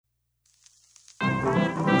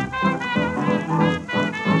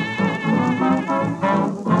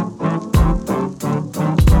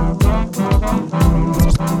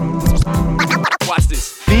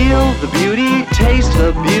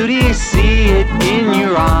it in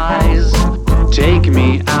your eyes. Take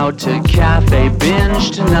me out to Cafe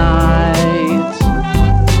Binge tonight.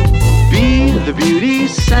 Be the beauty,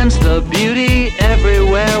 sense the beauty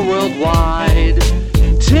everywhere worldwide.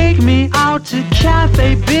 Take me out to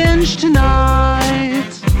Cafe Binge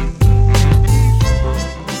tonight.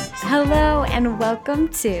 Hello and welcome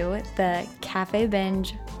to the Cafe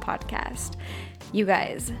Binge podcast. You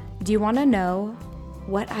guys, do you want to know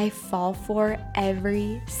what I fall for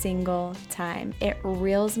every single time? It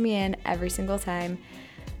reels me in every single time.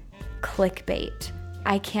 Clickbait.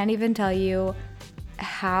 I can't even tell you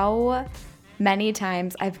how many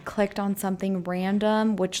times I've clicked on something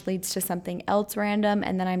random, which leads to something else random,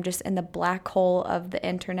 and then I'm just in the black hole of the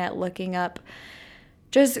internet looking up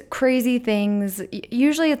just crazy things.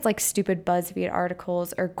 Usually it's like stupid BuzzFeed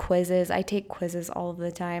articles or quizzes. I take quizzes all of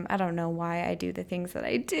the time. I don't know why I do the things that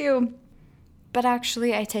I do. But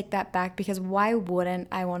actually, I take that back because why wouldn't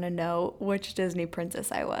I want to know which Disney princess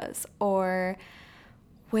I was or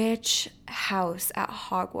which house at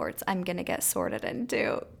Hogwarts I'm going to get sorted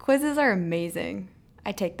into? Quizzes are amazing.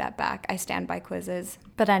 I take that back. I stand by quizzes.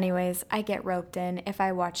 But anyways, I get roped in. If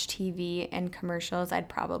I watch TV and commercials, I'd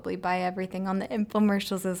probably buy everything on the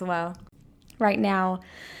infomercials as well. Right now,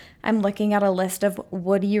 I'm looking at a list of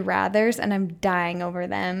would you rathers and I'm dying over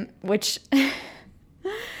them, which...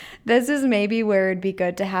 This is maybe where it'd be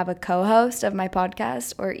good to have a co-host of my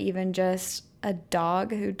podcast or even just a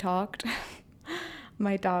dog who talked.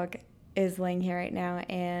 My dog is laying here right now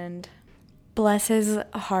and bless his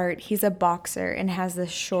heart, he's a boxer and has the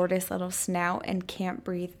shortest little snout and can't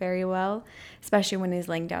breathe very well, especially when he's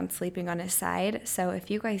laying down sleeping on his side. So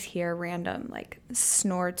if you guys hear random like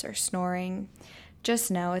snorts or snoring,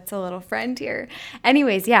 just know it's a little friend here.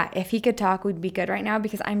 Anyways, yeah, if he could talk, we'd be good right now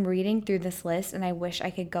because I'm reading through this list and I wish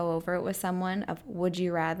I could go over it with someone of would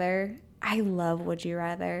you rather. I love would you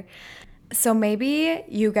rather. So maybe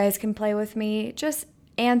you guys can play with me. Just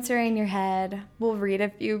answer in your head. We'll read a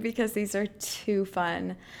few because these are too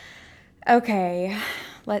fun. Okay,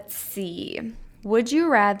 let's see. Would you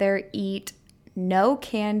rather eat no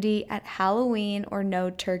candy at Halloween or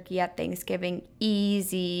no turkey at Thanksgiving?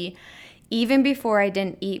 Easy. Even before I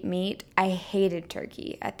didn't eat meat, I hated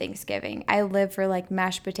turkey at Thanksgiving. I live for like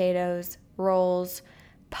mashed potatoes, rolls,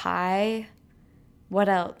 pie. What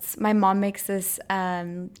else? My mom makes this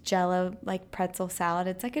Jell-O like pretzel salad.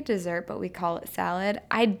 It's like a dessert, but we call it salad.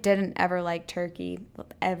 I didn't ever like turkey,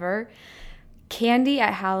 ever. Candy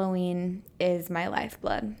at Halloween is my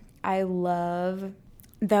lifeblood. I love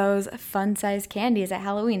those fun-sized candies at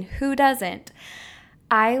Halloween. Who doesn't?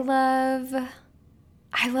 I love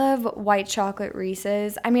white chocolate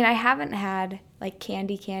Reese's. I mean, I haven't had like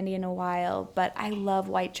candy in a while, but I love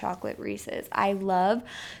white chocolate Reese's. I love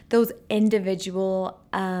those individual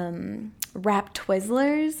wrapped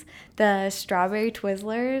Twizzlers, the strawberry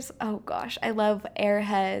Twizzlers. Oh gosh, I love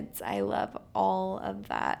Airheads. I love all of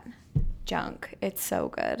that junk. It's so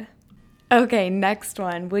good. Okay, next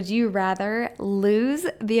one. Would you rather lose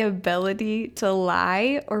the ability to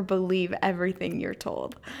lie or believe everything you're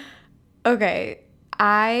told? Okay.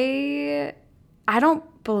 I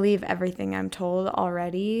don't believe everything I'm told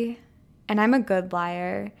already, and I'm a good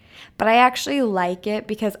liar, but I actually like it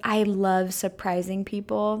because I love surprising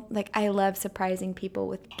people. Like, I love surprising people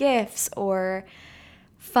with gifts or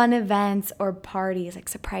fun events or parties, like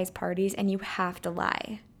surprise parties, and you have to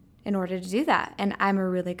lie in order to do that, and I'm a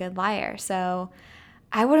really good liar, so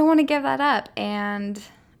I wouldn't want to give that up, and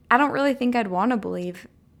I don't really think I'd want to believe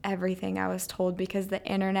everything I was told because the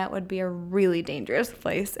internet would be a really dangerous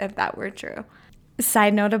place if that were true.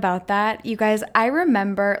 Side note about that, you guys, I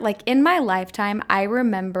remember, like in my lifetime, I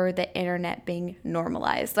remember the internet being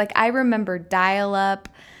normalized. Like I remember dial-up,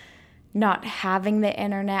 not having the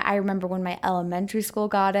internet. I remember when my elementary school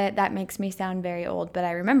got it. That makes me sound very old, but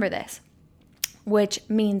I remember this, which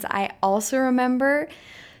means I also remember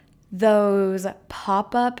those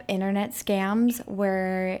pop-up internet scams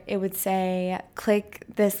where it would say, click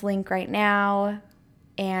this link right now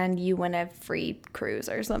and you win a free cruise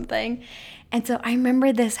or something. And so I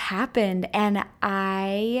remember this happened and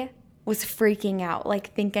I was freaking out,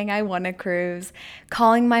 like thinking I won a cruise,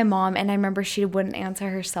 calling my mom, and I remember she wouldn't answer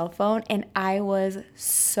her cell phone, and I was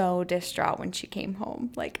so distraught when she came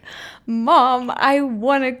home. Like, Mom, I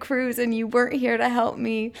won a cruise and you weren't here to help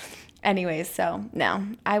me. Anyways, so no,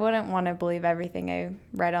 I wouldn't want to believe everything I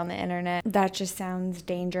read on the internet. That just sounds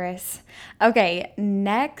dangerous. Okay,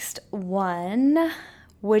 next one.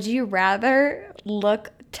 Would you rather look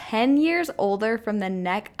 10 years older from the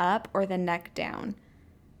neck up or the neck down?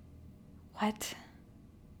 What?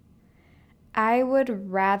 I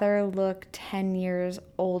would rather look 10 years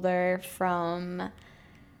older from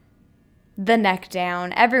the neck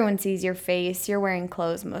down. Everyone sees your face. You're wearing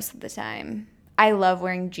clothes most of the time. I love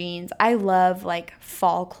wearing jeans. I love like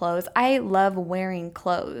fall clothes. I love wearing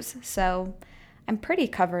clothes. So I'm pretty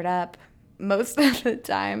covered up most of the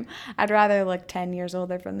time. I'd rather look 10 years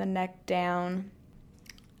older from the neck down.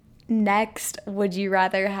 Next, would you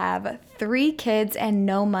rather have 3 kids and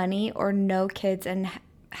no money or no kids and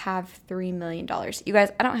have $3 million? You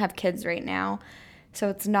guys, I don't have kids right now, so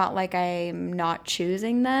it's not like I'm not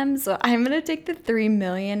choosing them. So I'm going to take the 3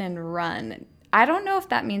 million and run. I don't know if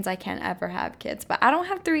that means I can't ever have kids, but I don't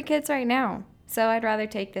have 3 kids right now. So I'd rather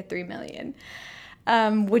take the 3 million.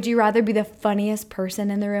 Would you rather be the funniest person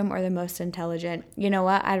in the room or the most intelligent? You know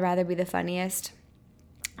what? I'd rather be the funniest.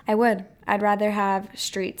 I would. I'd rather have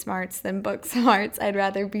street smarts than book smarts. I'd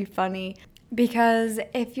rather be funny. Because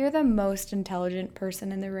if you're the most intelligent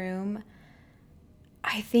person in the room,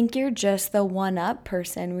 I think you're just the one-up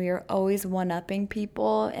person where you're always one-upping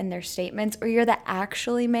people in their statements, or you're the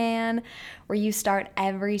actually man where you start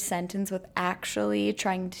every sentence with actually,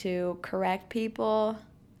 trying to correct people.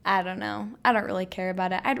 I don't know. I don't really care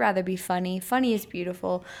about it. I'd rather be funny. Funny is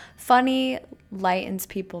beautiful. Funny lightens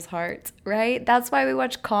people's hearts, right? That's why we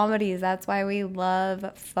watch comedies. That's why we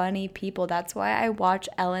love funny people. That's why I watch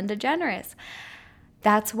Ellen DeGeneres.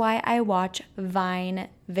 That's why I watch Vine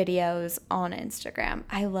videos on Instagram.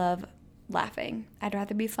 I love laughing. I'd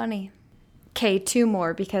rather be funny. Okay, 2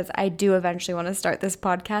 more because I do eventually want to start this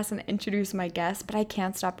podcast and introduce my guests, but I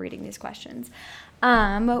can't stop reading these questions.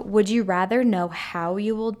 Would you rather know how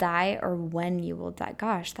you will die or when you will die?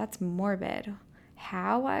 Gosh, that's morbid.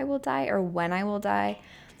 How I will die or when I will die?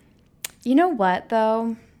 You know what,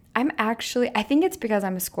 though? I think it's because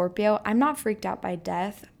I'm a Scorpio. I'm not freaked out by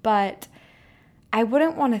death, but I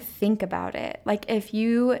wouldn't want to think about it. Like, if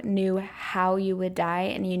you knew how you would die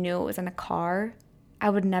and you knew it was in a car,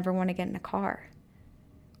 I would never want to get in a car.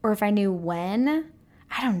 Or if I knew when,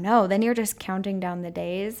 I don't know. Then you're just counting down the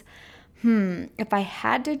days. If I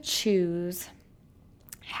had to choose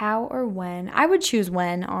how or when, I would choose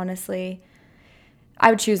when, honestly.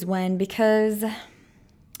 I would choose when because,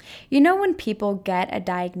 you know, when people get a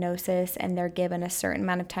diagnosis and they're given a certain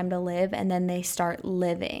amount of time to live and then they start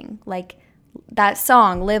living, like that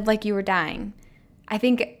song, Live Like You Were Dying, I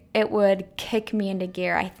think it would kick me into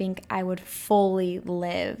gear. I think I would fully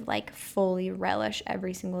live, like fully relish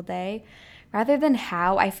every single day. Rather than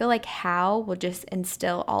how, I feel like how will just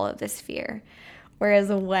instill all of this fear. Whereas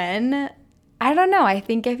when, I don't know, I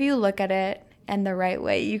think if you look at it in the right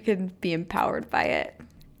way, you can be empowered by it.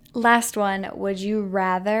 Last one, would you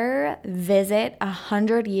rather visit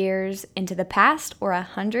 100 years into the past or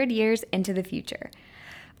 100 years into the future?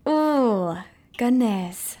 Oh,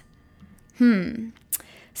 goodness.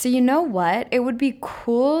 So you know what? It would be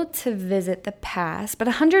cool to visit the past, but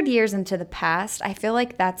 100 years into the past, I feel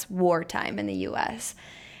like that's wartime in the U.S.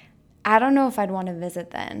 I don't know if I'd want to visit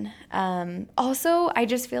then. Also, I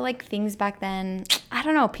just feel like things back then, I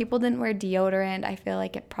don't know, people didn't wear deodorant. I feel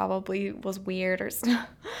like it probably was weird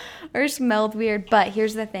or smelled weird. But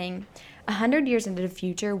here's the thing. 100 years into the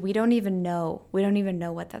future, we don't even know. We don't even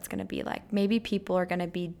know what that's going to be like. Maybe people are going to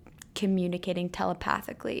be communicating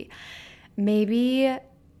telepathically. Maybe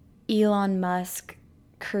Elon Musk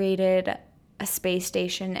created a space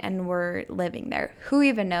station and we're living there. Who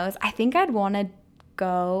even knows? I think I'd want to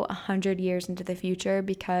go 100 years into the future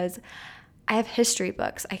because I have history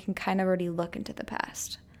books. I can kind of already look into the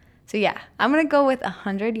past. So yeah, I'm going to go with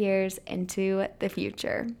 100 years into the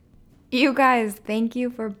future. You guys, thank you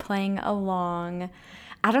for playing along.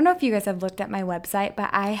 I don't know if you guys have looked at my website, but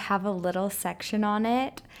I have a little section on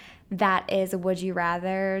it that is would you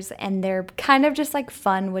rathers, and they're kind of just like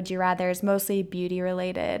fun would you rathers, mostly beauty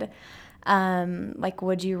related. Like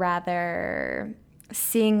would you rather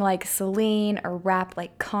sing like Celine or rap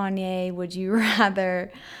like Kanye? Would you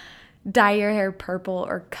rather dye your hair purple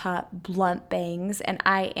or cut blunt bangs? And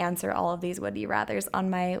I answer all of these would you rathers on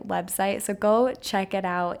my website, so go check it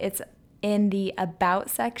out. It's in the about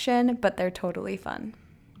section, but they're totally fun.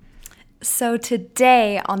 So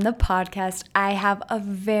today on the podcast, I have a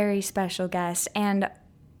very special guest, and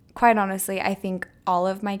quite honestly, I think all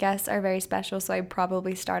of my guests are very special, so I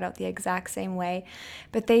probably start out the exact same way,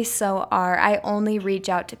 but they so are. I only reach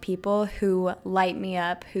out to people who light me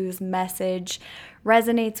up, whose message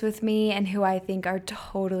resonates with me, and who I think are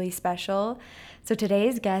totally special. So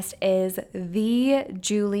today's guest is the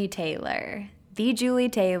Julie Taylor. The Julie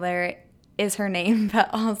Taylor is her name, but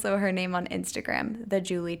also her name on Instagram, the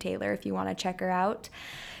Julie Taylor, if you want to check her out.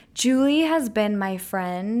 Julie has been my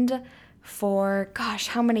friend for, gosh,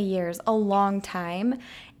 how many years? A long time.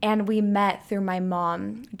 And we met through my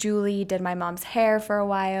mom. Julie did my mom's hair for a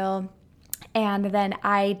while. And then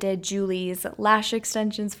I did Julie's lash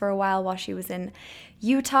extensions for a while she was in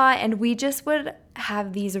Utah, and we just would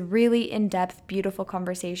have these really in-depth, beautiful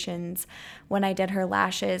conversations when I did her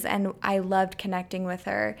lashes, and I loved connecting with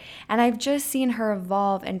her. And I've just seen her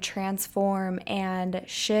evolve and transform and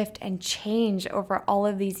shift and change over all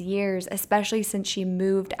of these years, especially since she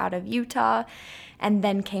moved out of Utah and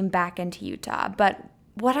then came back into Utah. But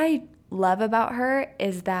what I love about her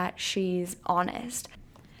is that she's honest.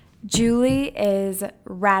 Julie is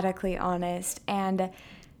radically honest, and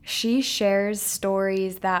she shares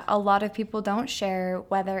stories that a lot of people don't share,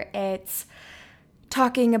 whether it's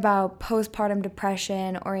talking about postpartum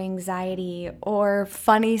depression or anxiety or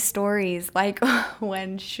funny stories like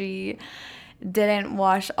when she didn't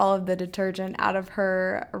wash all of the detergent out of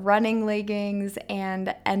her running leggings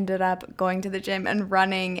and ended up going to the gym and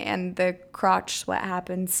running, and the crotch sweat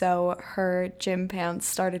happened, so her gym pants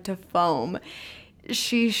started to foam.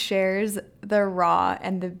 She shares the raw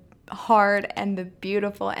and the hard and the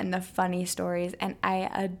beautiful and the funny stories, and I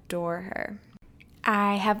adore her.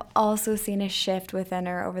 I have also seen a shift within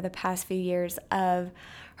her over the past few years of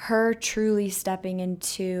her truly stepping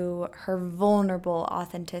into her vulnerable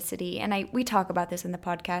authenticity. And we talk about this in the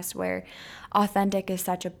podcast, where authentic is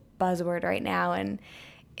such a buzzword right now, and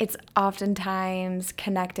it's oftentimes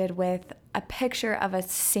connected with a picture of a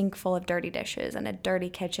sink full of dirty dishes and a dirty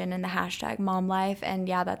kitchen and the hashtag mom life. And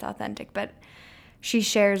yeah, that's authentic. But she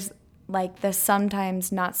shares like the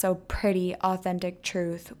sometimes not so pretty authentic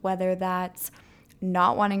truth, whether that's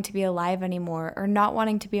not wanting to be alive anymore, or not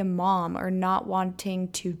wanting to be a mom, or not wanting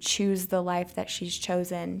to choose the life that she's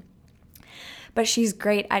chosen. But she's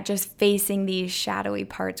great at just facing these shadowy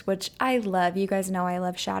parts, which I love. You guys know I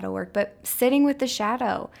love shadow work, but sitting with the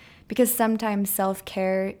shadow, because sometimes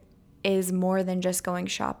self-care is more than just going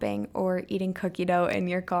shopping or eating cookie dough in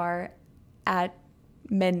your car at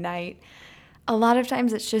midnight. A lot of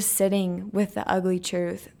times it's just sitting with the ugly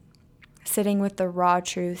truth, sitting with the raw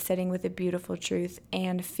truth, sitting with the beautiful truth,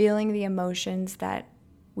 and feeling the emotions that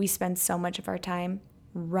we spend so much of our time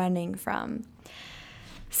running from.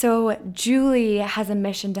 So Julie has a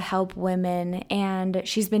mission to help women, and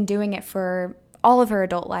she's been doing it for all of her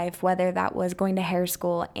adult life, whether that was going to hair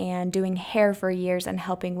school and doing hair for years and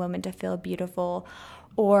helping women to feel beautiful,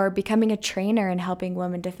 or becoming a trainer and helping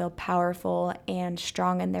women to feel powerful and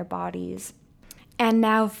strong in their bodies. And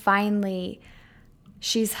now finally,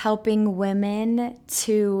 she's helping women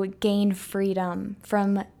to gain freedom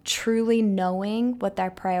from truly knowing what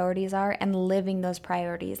their priorities are and living those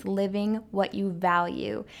priorities, living what you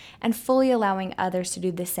value, and fully allowing others to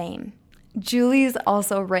do the same. Julie's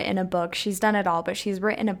also written a book. She's done it all, but she's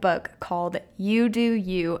written a book called You Do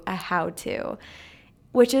You, a How-To,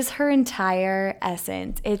 which is her entire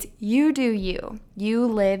essence. It's you do you. You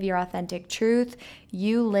live your authentic truth.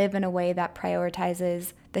 You live in a way that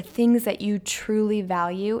prioritizes the things that you truly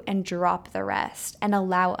value and drop the rest and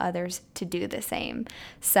allow others to do the same.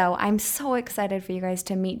 So I'm so excited for you guys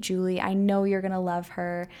to meet Julie. I know you're going to love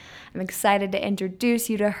her. I'm excited to introduce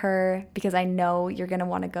you to her because I know you're going to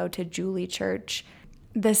want to go to Julie Church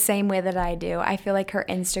the same way that I do. I feel like her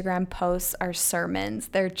Instagram posts are sermons.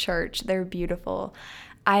 They're church. They're beautiful.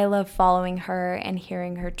 I love following her and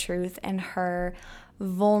hearing her truth and her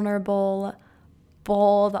vulnerable,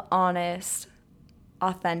 bold, honest,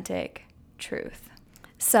 authentic truth.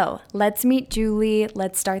 So let's meet Julie.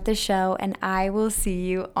 Let's start the show, and I will see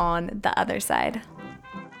you on the other side.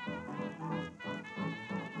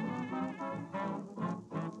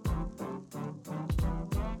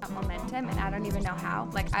 Momentum, and I don't even know how.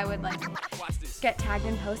 Like, I would get tagged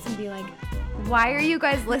in posts and be like, why are you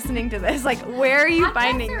guys listening to this? Like, where are you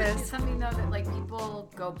finding this? It's something though that people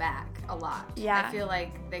go back a lot. Yeah. I feel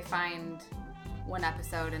like they find one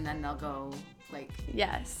episode and then they'll go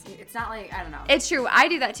yes. It's not I don't know. It's true. I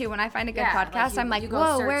do that too. When I find a good podcast, I'm like,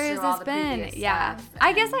 whoa, where has this been? Yeah.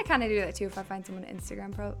 I guess I kind of do that too. If I find someone's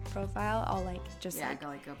Instagram profile, I'll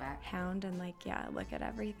go back, hound and look at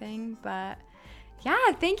everything. But yeah,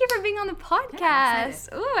 thank you for being on the podcast.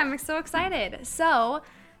 Yeah, Ooh, I'm so excited. So,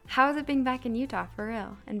 how is it being back in Utah for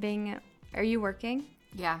real? And are you working?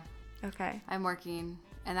 Yeah. Okay. I'm working,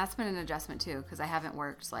 and that's been an adjustment too because I haven't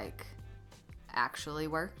worked actually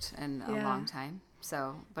worked in a long time.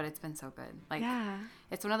 So, but it's been so good.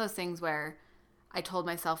 It's one of those things where I told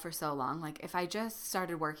myself for so long, if I just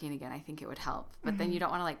started working again, I think it would help. But then you don't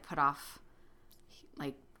want to put off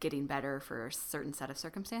getting better for a certain set of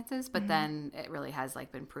circumstances, but then it really has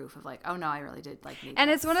like been proof of like, oh no, I really did like need and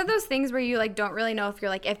this. It's one of those things where you like don't really know if you're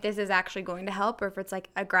like, if this is actually going to help, or if it's like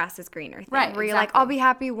a grass is greener thing, right, where you're like, I'll be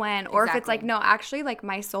happy when, or if it's like, no, actually like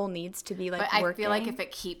my soul needs to be like but working. I feel like if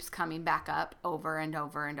it keeps coming back up over and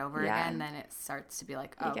over and over again, then it starts to be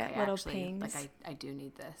like, oh, okay, actually pings. like I do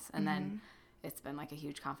need this. And then it's been like a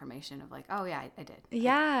huge confirmation of like, oh yeah, I did.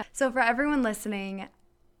 Yeah. So for everyone listening,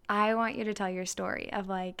 I want you to tell your story of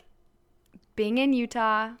like being in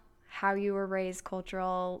Utah, how you were raised,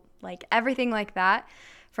 cultural, like everything like that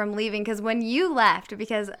from leaving. Because when you left,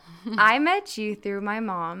 because I met you through my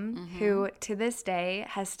mom, who to this day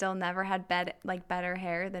has still never had better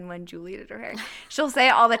hair than when Julie did her hair. She'll say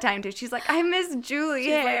it all the time too. She's like, I miss Julie's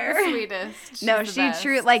hair. Like the sweetest. She's No, the she best.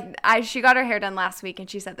 true she got her hair done last week and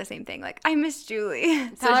she said the same thing. Like, I miss Julie.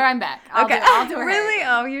 Tell her I'm back. I'll do her really? hair.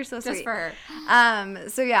 Oh, you're so sweet. Just for her.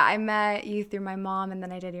 So yeah, I met you through my mom, and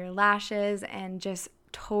then I did your lashes, and just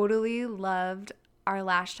totally loved our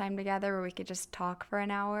last time together where we could just talk for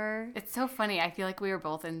an hour. It's so funny. I feel like we were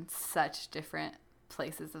both in such different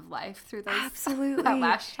places of life through those Absolutely. that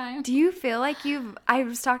last time. Do you feel like I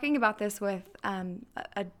was talking about this with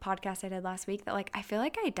a podcast I did last week, that like I feel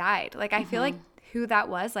like I died. Like I feel like who that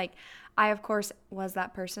was, like I of course was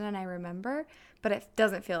that person and I remember, but it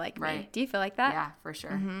doesn't feel like me. Do you feel like that? Yeah, for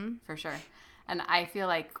sure. For sure. And I feel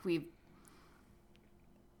like we've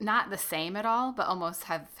not the same at all, but almost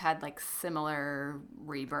have had like similar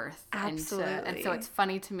rebirth. Absolutely. And so it's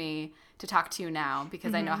funny to me to talk to you now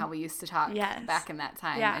because I know how we used to talk back in that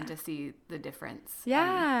time and to see the difference.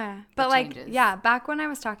 Yeah. But like, changes. yeah, back when I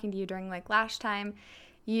was talking to you during like last time,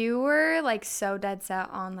 you were like so dead set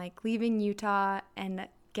on like leaving Utah and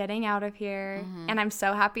getting out of here. And I'm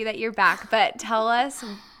so happy that you're back. But tell us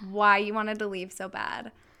why you wanted to leave so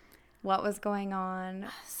bad. What was going on?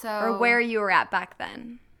 Or where you were at back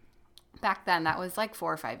then. Back then, that was like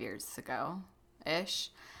 4 or 5 years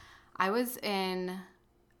ago-ish. I was in...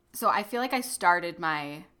 So I feel like I started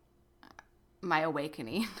my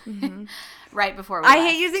awakening right before we left.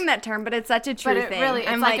 hate using that term, but it's such a true thing. Really,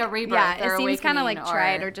 it's like a rebirth. Yeah, or it seems kind of like awakening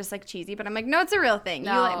tride or just like cheesy, but I'm like, no, it's a real thing.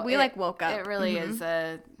 No, we woke up. It really is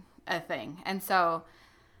a thing. And so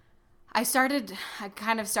I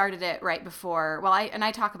kind of started it right before,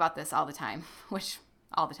 I talk about this all the time,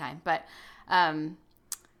 but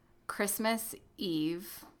Christmas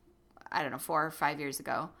Eve, I don't know, 4 or 5 years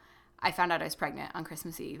ago, I found out I was pregnant on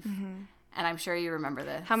Christmas Eve. And I'm sure you remember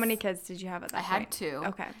this. How many kids did you have at that point? I had 2.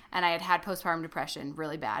 Okay. And I had postpartum depression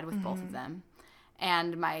really bad with both of them.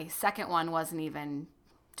 And my second one wasn't even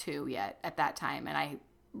 2 yet at that time. And I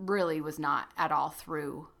really was not at all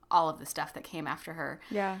through all of the stuff that came after her.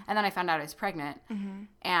 Yeah. And then I found out I was pregnant.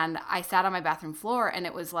 And I sat on my bathroom floor and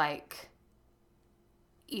it was like,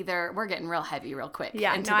 either we're getting real heavy real quick.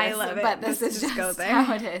 Yeah, into no, this, I love it. But this is just go there.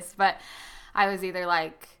 how it is. But I was either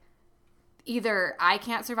like, either I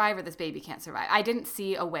can't survive or this baby can't survive. I didn't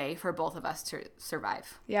see a way for both of us to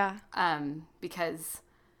survive. Yeah. Because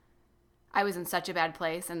I was in such a bad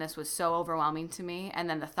place and this was so overwhelming to me. And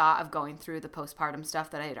then the thought of going through the postpartum stuff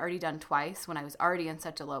that I had already done twice when I was already in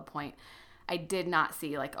such a low point, I did not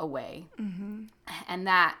see like a way. And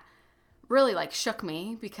that really like shook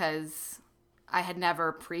me because I had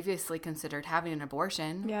never previously considered having an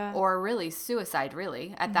abortion or really suicide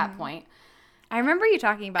really at that point. I remember you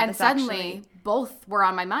talking about this suddenly actually. Both were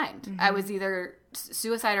on my mind. I was either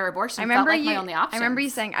suicide or abortion. Felt like my only options. I remember you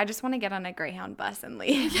saying, I just want to get on a Greyhound bus and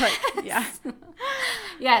leave. Like, yeah.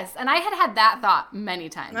 Yes. And I had that thought many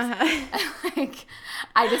times. Like,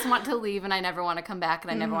 I just want to leave and I never want to come back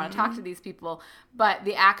and I never want to talk to these people. But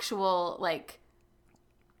the actual like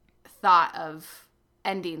thought of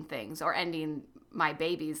ending things or ending my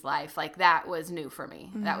baby's life, like that was new for me.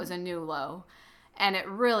 That was a new low. And it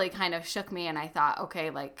really kind of shook me and I thought, okay,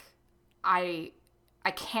 like I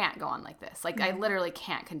can't go on like this. Like I literally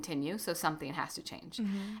can't continue, so something has to change.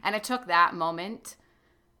 And it took that moment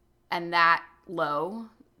and that low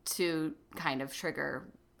to kind of trigger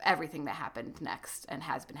everything that happened next and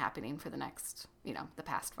has been happening for the next, the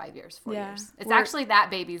past 5 years, 4 years. It's actually that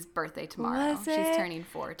baby's birthday tomorrow. She's turning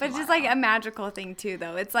 4 tomorrow. But it's just like a magical thing too,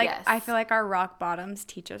 though. It's like, I feel like our rock bottoms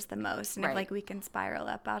teach us the most. And if like we can spiral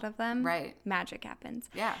up out of them, magic happens.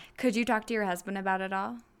 Yeah. Could you talk to your husband about it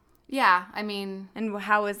all? Yeah. I mean. And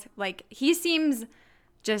how is like, he seems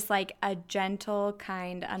just like a gentle,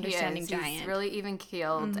 kind, understanding giant. He's really even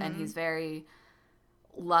keeled and he's very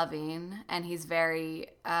loving and he's very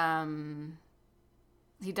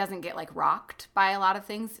he doesn't get like rocked by a lot of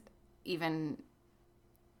things. Even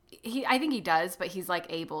I think he does, but he's like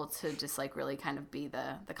able to just like really kind of be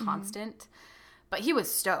the constant. But he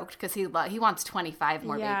was stoked because he wants 25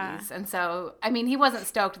 more babies. And so, I mean, he wasn't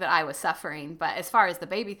stoked that I was suffering, but as far as the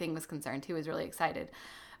baby thing was concerned, he was really excited.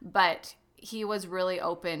 But he was really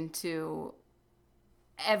open to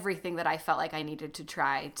everything that I felt like I needed to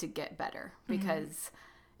try to get better, because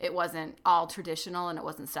it wasn't all traditional and it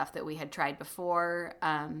wasn't stuff that we had tried before.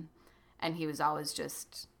 And he was always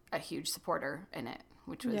just a huge supporter in it,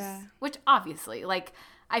 which obviously, like,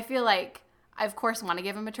 I feel like I, of course, want to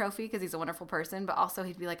give him a trophy because he's a wonderful person, but also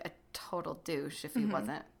he'd be like a total douche if he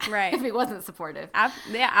wasn't, right? If he wasn't supportive. Yeah,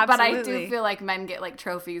 absolutely. But I do feel like men get like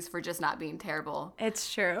trophies for just not being terrible.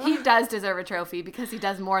 It's true. He does deserve a trophy because he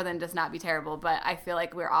does more than just not be terrible. But I feel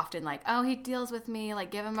like we're often like, oh, he deals with me,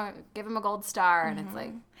 like give him a gold star, and it's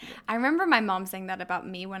like. I remember my mom saying that about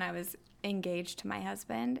me when I was engaged to my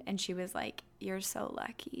husband, and she was like, "You're so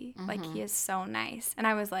lucky. Like, he is so nice," and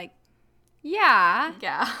I was like. Yeah.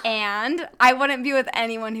 And I wouldn't be with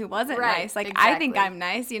anyone who wasn't nice. Like, exactly. I think I'm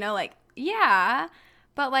nice, you know, like, yeah.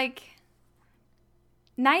 But, like,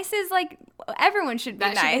 nice is, like, everyone should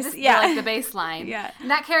be nice. Should be like the baseline. Yeah. And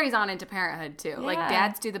that carries on into parenthood, too. Yeah. Like,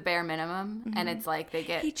 dads do the bare minimum, and it's like they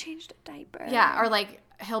get. He changed a diaper. Yeah. Or, like,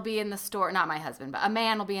 he'll be in the store. Not my husband, but a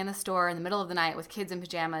man will be in the store in the middle of the night with kids in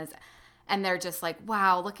pajamas. And they're just like,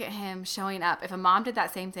 wow, look at him showing up. If a mom did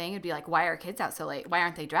that same thing, it'd be like, why are kids out so late? Why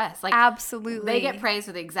aren't they dressed? Like, absolutely. They get praised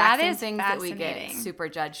for the exact same things that we get super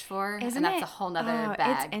judged for. Isn't and that's it? A whole nother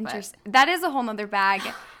bag. It's interesting. That is a whole nother bag.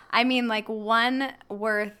 I mean, like, one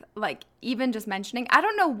worth, like, even just mentioning. I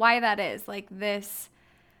don't know why that is. Like, this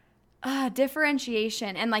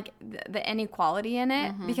differentiation and, like, the inequality in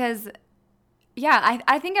it. Because, yeah,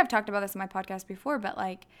 I think I've talked about this in my podcast before, but,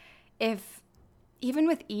 like, even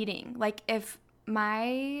with eating, like if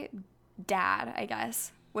my dad, I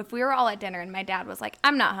guess, if we were all at dinner and my dad was like,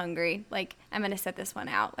 I'm not hungry, like I'm going to sit this one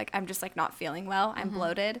out, like I'm just like not feeling well, I'm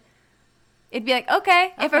bloated, it'd be like,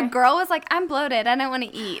 okay. If a girl was like, I'm bloated, I don't want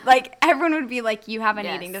to eat, like everyone would be like, you have an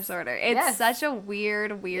eating disorder. It's such a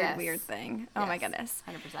weird thing. Oh my goodness.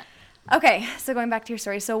 100%. Okay, so going back to your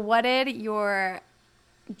story, so what did your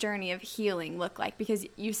journey of healing look like? Because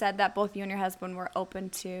you said that both you and your husband were open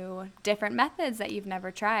to different methods that you've never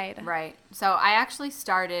tried. Right. So I actually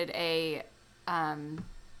started an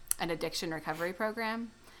addiction recovery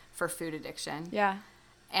program for food addiction. Yeah.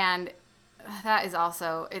 And that is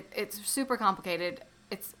also, it's super complicated.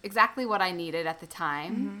 It's exactly what I needed at the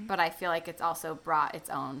time, but I feel like it's also brought its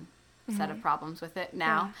own set of problems with it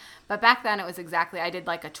now. Yeah. But back then it was I did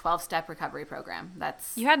like a 12-step recovery program.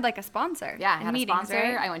 You had like a sponsor. Yeah, I had a sponsor.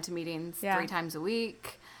 Right? I went to meetings 3 times a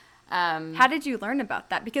week. How did you learn about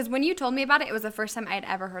that? Because when you told me about it, it was the first time I had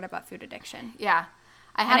ever heard about food addiction. Yeah.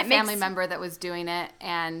 I had a family member that was doing it,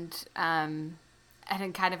 and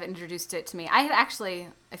had kind of introduced it to me. I had actually,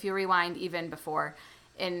 if you rewind even before,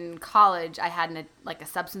 in college, I had a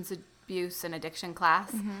substance abuse and addiction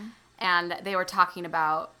class, and they were talking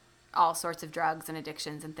about all sorts of drugs and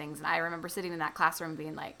addictions and things. And I remember sitting in that classroom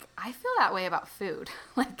being like, I feel that way about food.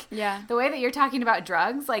 Like, the way that you're talking about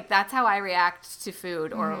drugs, like, that's how I react to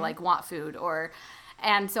food or, like, want food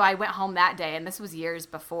and so I went home that day, and this was years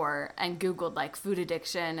before, and Googled, like, food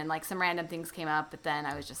addiction, and, like, some random things came up, but then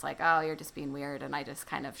I was just like, oh, you're just being weird, and I just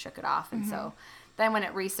kind of shook it off. And so then when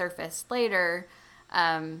it resurfaced later,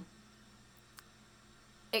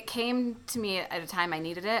 it came to me at a time I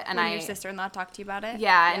needed it. And when your sister-in-law talked to you about it?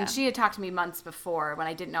 Yeah, and she had talked to me months before when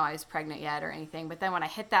I didn't know I was pregnant yet or anything. But then when I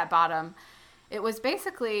hit that bottom, it was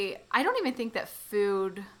basically, I don't even think that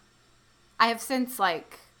food, I have since,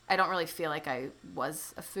 like, I don't really feel like I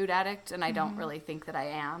was a food addict, and I don't really think that I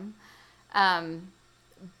am.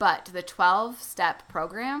 But the 12-step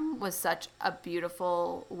program was such a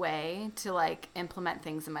beautiful way to, like, implement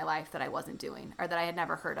things in my life that I wasn't doing or that I had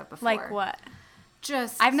never heard of before. Like what?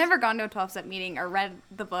 I've never gone to a 12-step meeting or read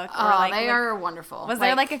the book. They are wonderful. Was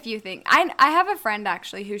there like a few things? I have a friend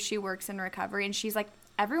actually who she works in recovery, and she's like,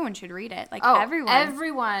 everyone should read it. Like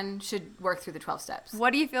everyone should work through the 12 steps.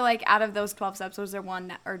 What do you feel like out of those 12 steps? Was there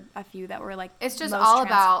one or a few that were like? It's just all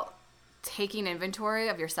about taking inventory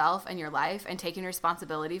of yourself and your life and taking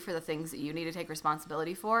responsibility for the things that you need to take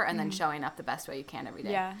responsibility for, and then showing up the best way you can every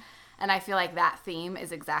day. Yeah. And I feel like that theme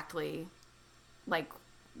is exactly like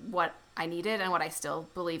what I needed and what I still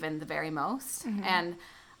believe in the very most. And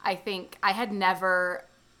I think I had never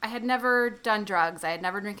done drugs. I had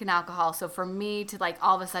never drinking alcohol. So for me to, like,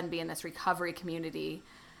 all of a sudden be in this recovery community,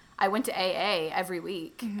 I went to AA every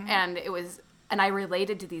week, and I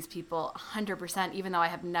related to these people 100%, even though I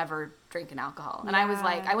have never drinking alcohol. And I was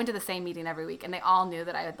like, I went to the same meeting every week, and they all knew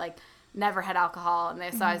that I had, like, never had alcohol,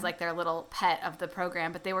 and so I was like their little pet of the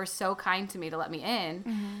program. But they were so kind to me to let me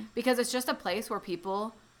in because it's just a place where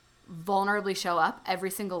people vulnerably show up every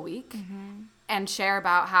single week and share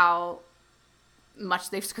about how much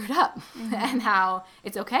they've screwed up and how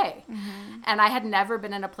it's okay. And I had never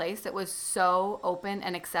been in a place that was so open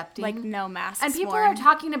and accepting. Like no masks And people worn. are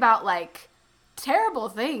talking about like terrible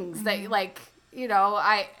things that like, you know,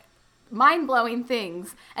 mind-blowing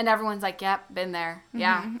things, and everyone's like, yep, been there.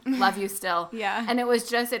 Yeah, love you still. Yeah. And it was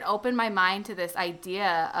just, it opened my mind to this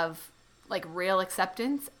idea of like real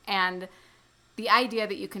acceptance and the idea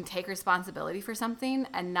that you can take responsibility for something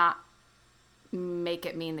and not make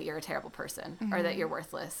it mean that you're a terrible person or that you're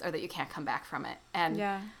worthless or that you can't come back from it. And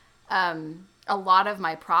a lot of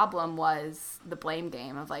my problem was the blame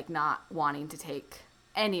game of like not wanting to take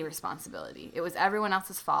any responsibility. It was everyone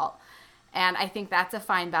else's fault. And I think that's a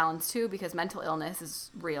fine balance too, because mental illness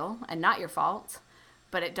is real and not your fault,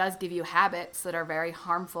 but it does give you habits that are very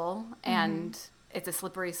harmful, and it's a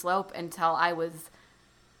slippery slope until I was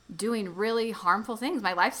doing really harmful things.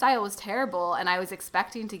 My lifestyle was terrible, and I was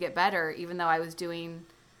expecting to get better even though I was doing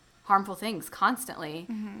harmful things constantly.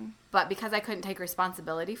 But because I couldn't take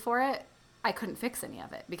responsibility for it, I couldn't fix any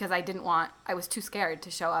of it because I was too scared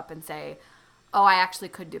to show up and say, oh, I actually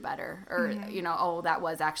could do better, or, you know, oh, that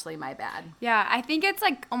was actually my bad. Yeah, I think it's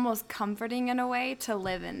like almost comforting in a way to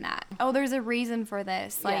live in that. Oh, there's a reason for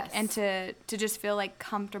this, like, and to just feel like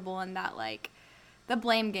comfortable in that, like, the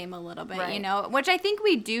blame game a little bit, you know, which I think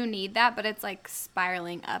we do need that, but it's like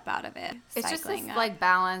spiraling up out of it. It's just this like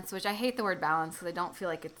balance, which I hate the word balance because I don't feel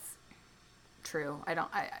like it's true. I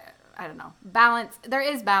don't know. Balance, there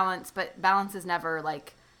is balance, but balance is never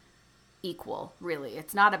like equal, really.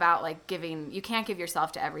 It's not about like you can't give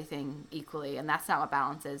yourself to everything equally, and that's not what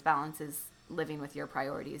balance is. Balance is living with your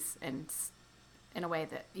priorities and in a way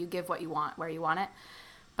that you give what you want where you want it.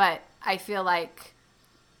 But I feel like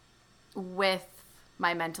with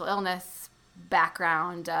my mental illness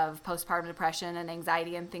background of postpartum depression and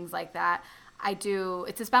anxiety and things like that,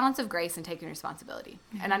 it's this balance of grace and taking responsibility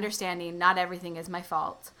and understanding not everything is my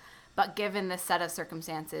fault. But given this set of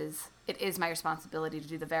circumstances, it is my responsibility to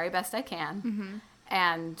do the very best I can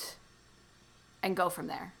and go from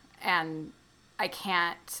there. And I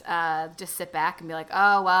can't just sit back and be like,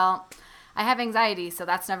 oh, well, I have anxiety, so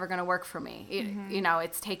that's never going to work for me. You know,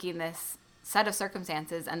 it's taking this set of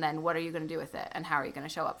circumstances and then what are you going to do with it and how are you going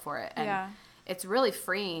to show up for it? And it's really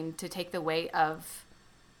freeing to take the weight of,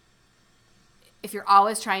 if you're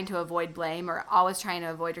always trying to avoid blame or always trying to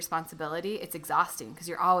avoid responsibility, it's exhausting because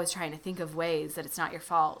you're always trying to think of ways that it's not your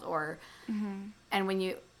fault. Or, and when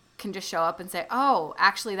you can just show up and say, oh,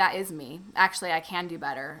 actually that is me. Actually, I can do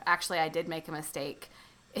better. Actually, I did make a mistake.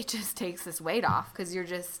 It just takes this weight off because you're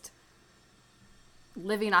just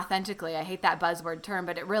living authentically. I hate that buzzword term,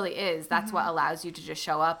 but it really is. That's what allows you to just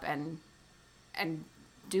show up and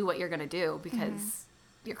do what you're going to do because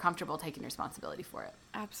you're comfortable taking responsibility for it.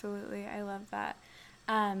 Absolutely. I love that.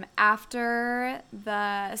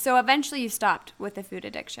 So eventually you stopped with the food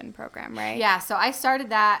addiction program, right? Yeah. So I started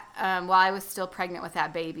that while I was still pregnant with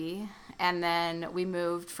that baby. And then we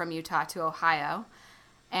moved from Utah to Ohio.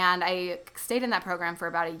 And I stayed in that program for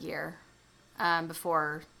about a year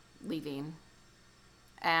before leaving.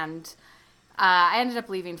 And I ended up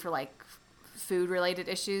leaving for like food-related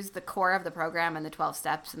issues. The core of the program and the 12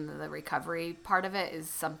 steps and the recovery part of it is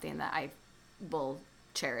something that I will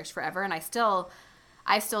cherish forever. And I still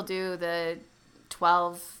do the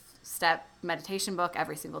 12-step meditation book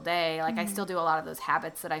every single day. Like I still do a lot of those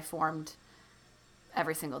habits that I formed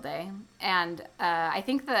every single day. And I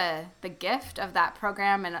think the gift of that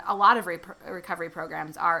program and a lot of recovery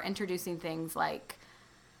programs are introducing things like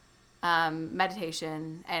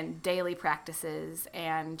meditation and daily practices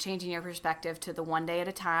and changing your perspective to the one day at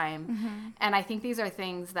a time. And I think these are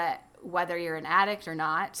things that whether you're an addict or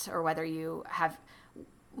not, or whether you have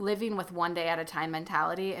living with one day at a time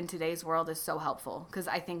mentality in today's world is so helpful because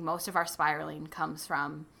I think most of our spiraling comes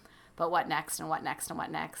from, but what next and what next and what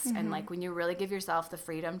next? And like when you really give yourself the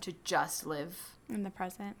freedom to just live in the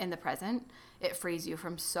present, it frees you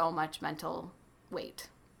from so much mental weight.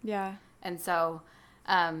 Yeah. And so,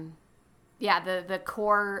 the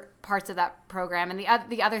core parts of that program and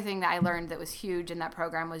the other thing that I learned that was huge in that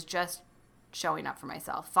program was just showing up for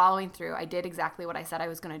myself, following through. I did exactly what I said I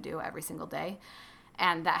was going to do every single day.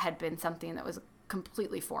 And that had been something that was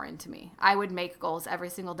completely foreign to me. I would make goals every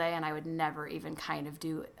single day and I would never even kind of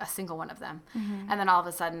do a single one of them. And then all of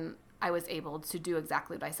a sudden I was able to do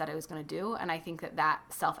exactly what I said I was going to do. And I think that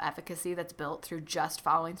self-efficacy that's built through just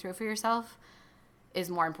following through for yourself is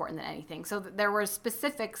more important than anything. So there were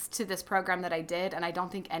specifics to this program that I did, and I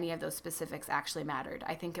don't think any of those specifics actually mattered.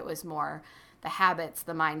 I think it was more the habits,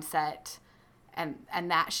 the mindset, and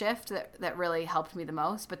that shift that really helped me the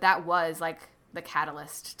most. But that was like the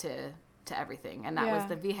catalyst to everything. And that was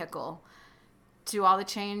the vehicle to all the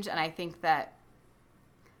change. And I think that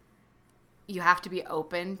you have to be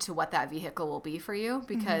open to what that vehicle will be for you,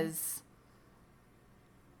 because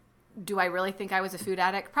do I really think I was a food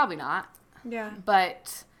addict? Probably not. Yeah.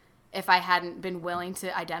 But if I hadn't been willing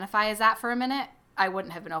to identify as that for a minute, I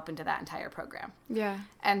wouldn't have been open to that entire program. Yeah.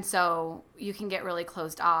 And so you can get really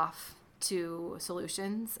closed off to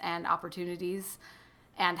solutions and opportunities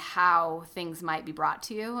and how things might be brought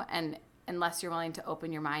to you. And unless you're willing to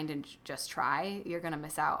open your mind and just try, you're going to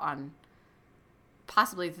miss out on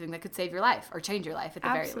possibly the thing that could save your life or change your life at the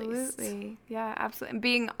very least. Absolutely. Yeah, absolutely. And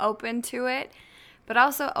being open to it, but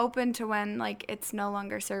also open to when, like, it's no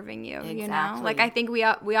longer serving you, exactly. You know? Like, I think we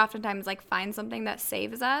oftentimes, like, find something that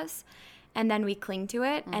saves us, and then we cling to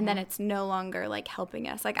it, and then it's no longer, like, helping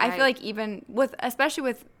us. Like, I feel like even with, especially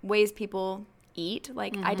with ways people eat,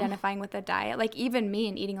 like, identifying with a diet, like, even me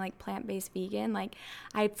and eating, like, plant-based vegan, like,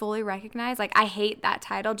 I fully recognize, like, I hate that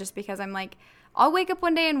title just because I'm, like, I'll wake up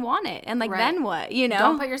one day and want it, and, like, then what, you know?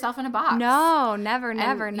 Don't put yourself in a box. No, never. You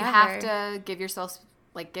have to give yourself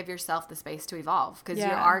the space to evolve, because you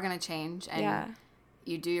are going to change, and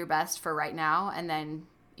you do your best for right now, and then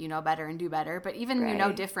you know better and do better. But even you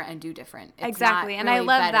know different and do different. It's exactly. And really I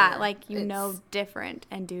love better. that, like, you know different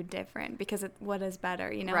and do different, because what is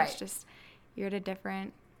better, you know? It's just you're at a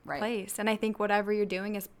different place. And I think whatever you're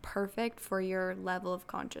doing is perfect for your level of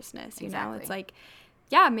consciousness, you know? It's like,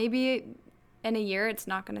 yeah, maybe in a year it's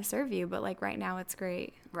not going to serve you, but, like, right now it's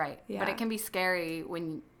great. Right. Yeah. But it can be scary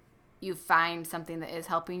when you find something that is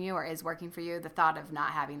helping you or is working for you. The thought of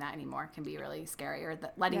not having that anymore can be really scary, or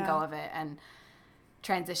letting go of it and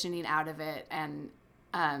transitioning out of it. And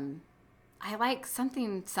I like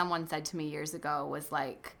something someone said to me years ago was,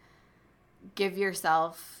 like, give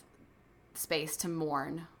yourself space to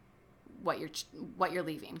mourn what you're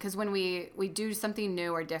leaving. Because when we do something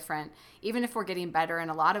new or different, even if we're getting better in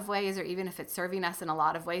a lot of ways, or even if it's serving us in a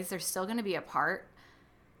lot of ways, there's still going to be a part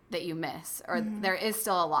that you miss, or there is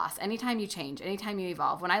still a loss. Anytime you change, anytime you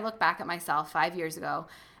evolve. When I look back at myself 5 years ago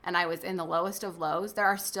and I was in the lowest of lows, there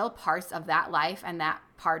are still parts of that life and that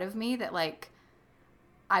part of me that, like,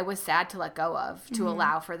 I was sad to let go of to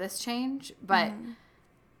allow for this change. But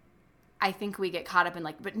I think we get caught up in,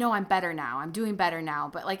 like, but no, I'm better now. I'm doing better now.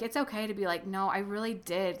 But, like, it's okay to be like, no, I really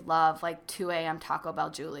did love, like, 2 a.m. Taco Bell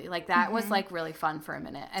Julie. Like, that was, like, really fun for a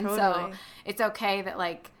minute. And so it's okay that,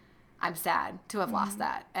 like, I'm sad to have lost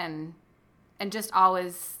that. And just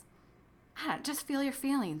always, I don't know, just feel your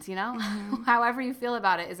feelings, you know? However you feel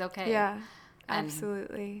about it is okay. Yeah,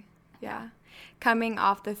 absolutely. Yeah. Coming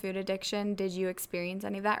off the food addiction, did you experience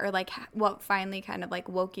any of that? Or, like, what finally kind of, like,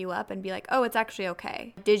 woke you up and be like, oh, it's actually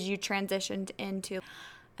okay? Did you transition into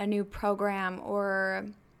a new program or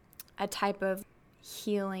a type of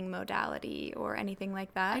healing modality or anything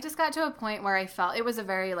like that? I just got to a point where I felt it was a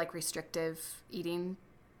very, like, restrictive eating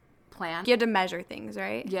plan. You had to measure things,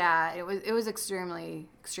 right? Yeah, it was extremely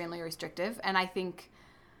restrictive. And I think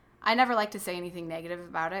I never like to say anything negative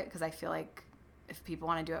about it, because I feel like if people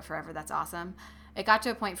want to do it forever, that's awesome. It got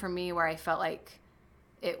to a point for me where I felt like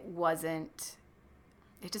it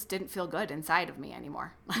just didn't feel good inside of me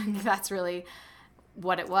anymore. Like, that's really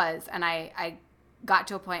what it was. And I got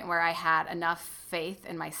to a point where I had enough faith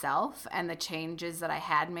in myself and the changes that I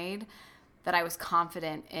had made that I was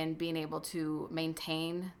confident in being able to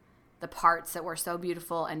maintain the parts that were so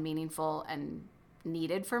beautiful and meaningful and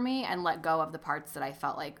needed for me, and let go of the parts that I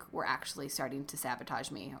felt like were actually starting to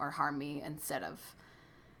sabotage me or harm me instead of.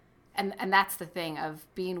 And that's the thing of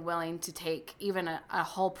being willing to take even a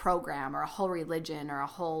whole program or a whole religion or a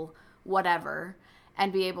whole whatever,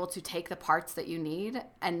 and be able to take the parts that you need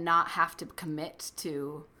and not have to commit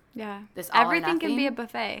to this all everything or nothing. can be a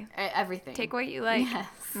buffet. Everything. Take what you like. Yes.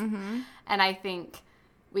 And I think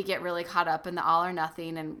we get really caught up in the all or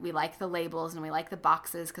nothing, and we like the labels and we like the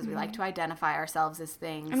boxes because we like to identify ourselves as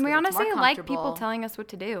things. And we honestly like people telling us what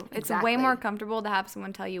to do. It's way more comfortable to have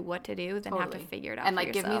someone tell you what to do than have to figure it out and, like,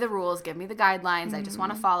 yourself. give me the rules, give me the guidelines. I just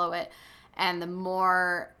want to follow it. And the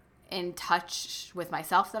more in touch with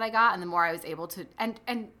myself that I got, and the more I was able to, and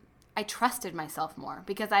I trusted myself more,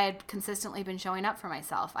 because I had consistently been showing up for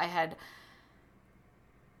myself.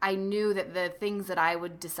 I knew that the things that I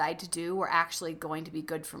would decide to do were actually going to be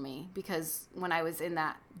good for me, because when I was in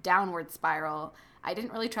that downward spiral, I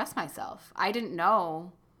didn't really trust myself. I didn't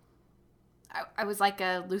know. I was like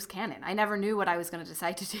a loose cannon. I never knew what I was going to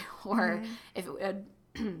decide to do, or if it would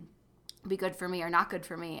be good for me or not good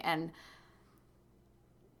for me. And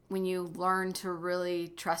when you learn to really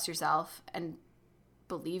trust yourself and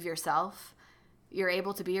believe yourself, you're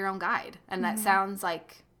able to be your own guide. And that sounds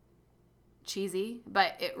like cheesy,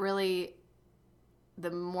 but it really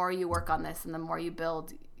the more you work on this and the more you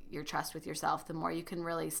build your trust with yourself, the more you can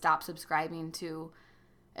really stop subscribing to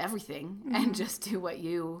everything and just do what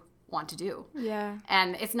you want to do. Yeah.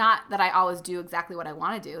 And it's not that I always do exactly what I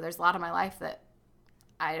want to do. There's a lot of my life that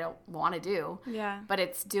I don't want to do. Yeah. But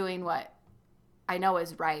it's doing what I know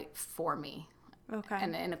is right for me. Okay.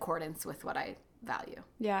 And in accordance with what I value.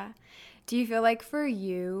 Yeah. Do you feel like for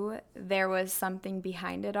you, there was something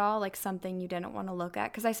behind it all, like something you didn't want to look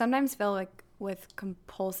at? Because I sometimes feel like with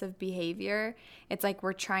compulsive behavior, it's like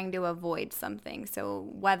we're trying to avoid something. So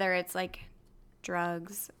whether it's like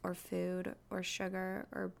drugs or food or sugar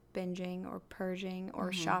or binging or purging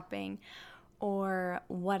or shopping or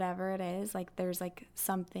whatever it is, like there's like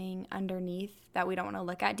something underneath that we don't want to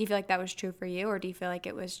look at. Do you feel like that was true for you, or do you feel like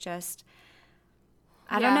it was just,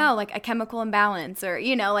 I don't know, like a chemical imbalance, or,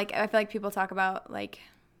 you know, like I feel like people talk about like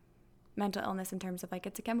mental illness in terms of like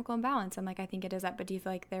it's a chemical imbalance, and like I think it is that, but do you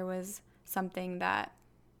feel like there was something that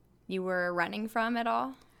you were running from at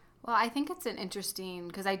all? Well, I think it's an interesting,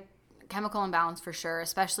 because chemical imbalance for sure,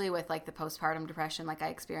 especially with like the postpartum depression like I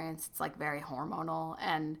experienced, it's like very hormonal.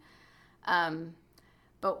 And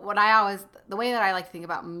but the way that I like to think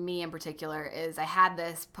about me in particular is I had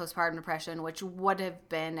this postpartum depression, which would have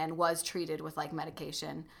been and was treated with like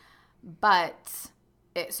medication, but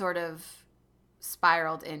it sort of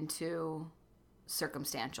spiraled into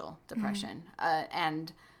circumstantial depression.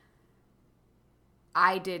 And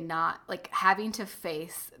I did not, like, having to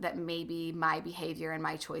face that maybe my behavior and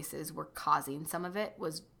my choices were causing some of it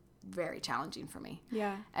was very challenging for me.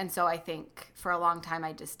 Yeah. And so I think for a long time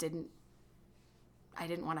I didn't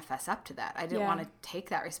want to fess up to that. I didn't want to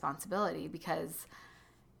take that responsibility because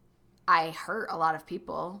I hurt a lot of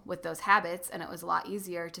people with those habits, and it was a lot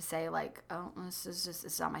easier to say like, oh,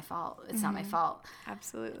 it's not my fault. It's not my fault.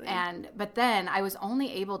 Absolutely. But then I was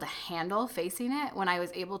only able to handle facing it when I was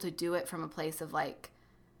able to do it from a place of like,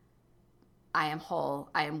 I am whole,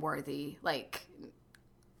 I am worthy, like,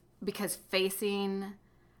 because facing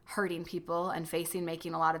hurting people and facing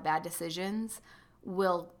making a lot of bad decisions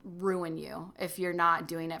will ruin you if you're not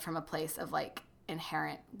doing it from a place of like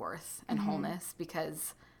inherent worth and wholeness,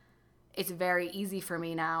 because it's very easy for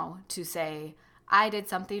me now to say, I did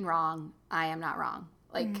something wrong, I am not wrong.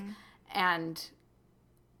 Like, and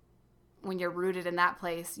when you're rooted in that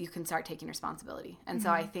place, you can start taking responsibility. And so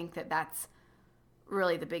I think that that's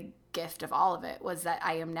really the big gift of all of it, was that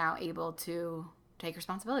I am now able to take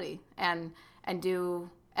responsibility and do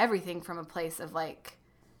everything from a place of like,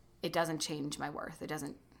 it doesn't change my worth. It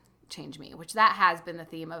doesn't change me, which that has been the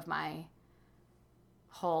theme of my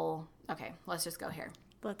whole, okay, let's just go here.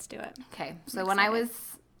 Let's do it. Okay. So when I was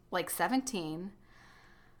like 17,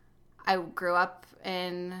 I grew up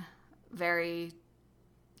in very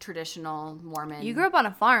traditional Mormon. You grew up on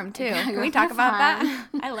a farm too. Can we talk about that?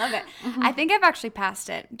 I love it. I think I've actually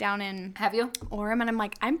passed it down in Have you? Orem, and I'm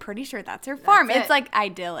like, I'm pretty sure that's her farm. That's it's like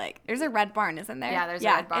idyllic. There's a red barn, isn't there? Yeah, there's a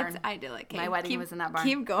red barn. It's idyllic. My wedding was in that barn.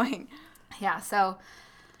 Keep going. Yeah. So,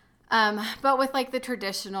 but with like the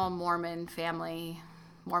traditional Mormon family,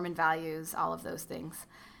 Mormon values, all of those things.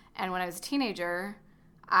 And when I was a teenager,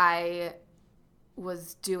 I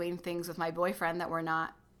was doing things with my boyfriend that were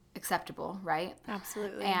not acceptable, right?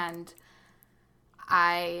 Absolutely. And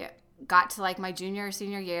I got to like my junior or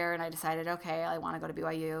senior year, and I decided, okay, I want to go to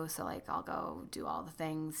BYU, so like I'll go do all the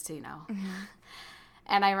things to, you know.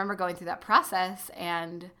 And I remember going through that process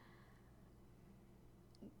and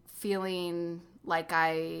feeling like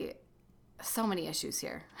so many issues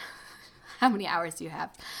here. How many hours do you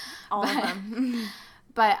have? All of them.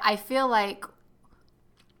 But I feel like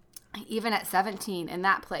even at 17 in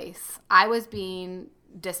that place, I was being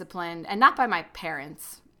disciplined, and not by my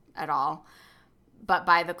parents at all, but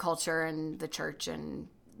by the culture and the church and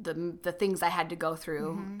the things I had to go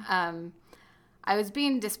through. I was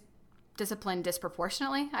being disciplined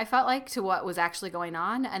disproportionately, I felt like, to what was actually going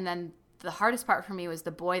on. And then the hardest part for me was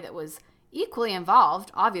the boy that was equally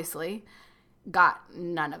involved, obviously, got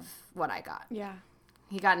none of what I got. Yeah.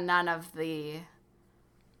 He got none of it.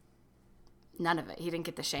 He didn't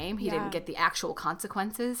get the shame. He didn't get the actual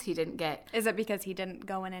consequences. He didn't get... Is it because he didn't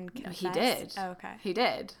go in and confess? He did. Oh, okay. He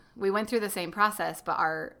did. We went through the same process, but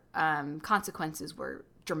our consequences were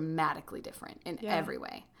dramatically different in every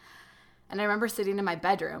way. And I remember sitting in my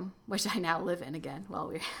bedroom, which I now live in again while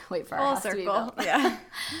we wait for our house to be built. Yeah.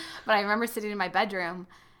 But I remember sitting in my bedroom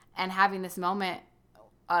and having this moment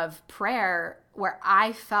of prayer where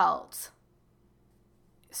I felt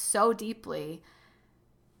so deeply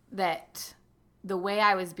that the way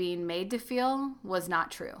I was being made to feel was not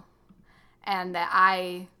true, and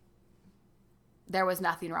that there was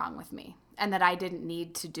nothing wrong with me, and that I didn't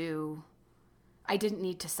need I didn't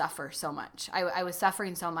need to suffer so much. I was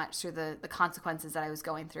suffering so much through the consequences that I was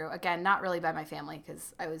going through. Again, not really by my family,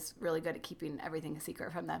 because I was really good at keeping everything a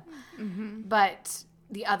secret from them. Mm-hmm. But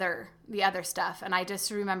the other stuff. And I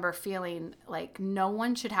just remember feeling like no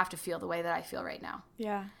one should have to feel the way that I feel right now.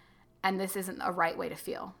 Yeah. And this isn't a right way to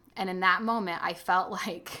feel. And in that moment, I felt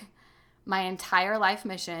like my entire life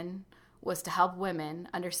mission was to help women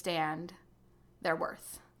understand their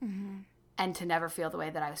worth. Mm-hmm. And to never feel the way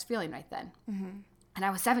that I was feeling right then. Mm-hmm. And I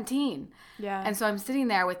was 17. Yeah. And so I'm sitting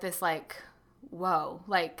there with this like, whoa,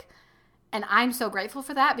 like, and I'm so grateful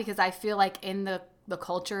for that, because I feel like in the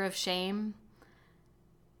culture of shame,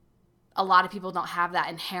 a lot of people don't have that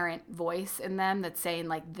inherent voice in them that's saying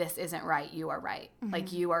like, this isn't right. You are right. Mm-hmm.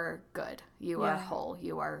 Like, you are good. You are whole.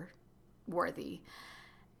 You are worthy.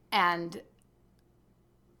 And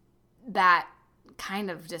that kind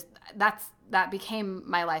of just, that became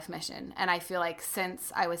my life mission. And I feel like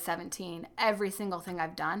since I was 17, every single thing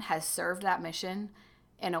I've done has served that mission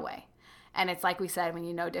in a way. And it's like we said, when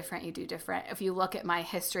you know different, you do different. If you look at my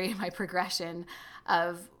history, my progression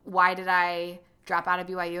of why did I drop out of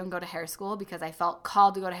BYU and go to hair school, because I felt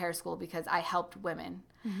called to go to hair school because I helped women.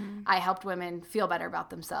 Mm-hmm. I helped women feel better about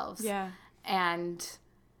themselves. Yeah.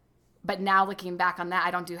 But now looking back on that,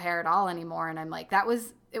 I don't do hair at all anymore. And I'm like,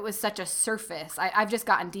 it was such a surface. I've just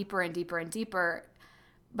gotten deeper and deeper and deeper,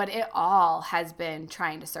 but it all has been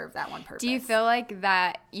trying to serve that one purpose. Do you feel like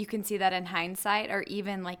that you can see that in hindsight, or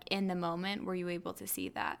even like in the moment, were you able to see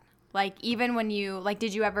that? Like, even when you, like,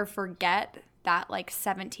 did you ever forget that like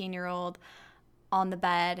 17-year-old on the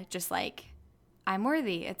bed, just like, I'm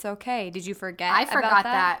worthy, it's okay? Did you forget? I forgot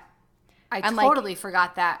that. I totally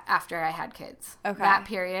forgot that after I had kids. Okay. That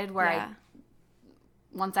period where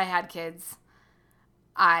once I had kids,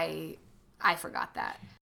 I forgot that.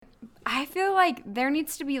 I feel like there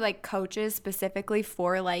needs to be like coaches specifically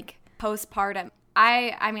for like postpartum.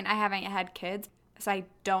 I mean, I haven't had kids, so I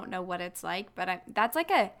don't know what it's like, but that's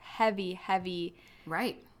like a heavy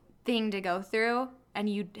right thing to go through, and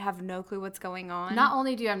you have no clue what's going on. Not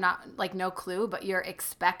only do you have no clue, but you're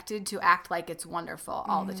expected to act like it's wonderful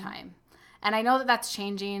all the time. And I know that that's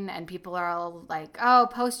changing, and people are all like, oh,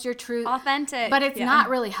 post your truth. Authentic. But it's not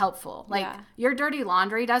really helpful. Like, your dirty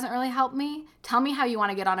laundry doesn't really help me. Tell me how you want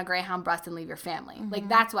to get on a Greyhound bus and leave your family. Mm-hmm. Like,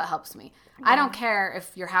 that's what helps me. Yeah. I don't care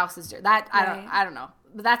if your house is dirty. I don't know.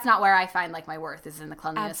 But that's not where I find, like, my worth is in the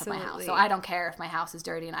cleanliness of my house. So I don't care if my house is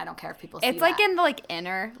dirty, and I don't care if people see that. It's, like, in the, like,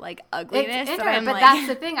 inner, like, ugliness. It's inner, but that's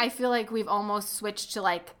the thing. I feel like we've almost switched to,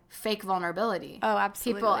 like, fake vulnerability. Oh,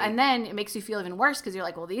 absolutely. And then it makes you feel even worse, because you're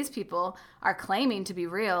like, well, these people are claiming to be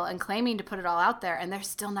real and claiming to put it all out there, and they're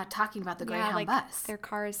still not talking about the Greyhound bus. Their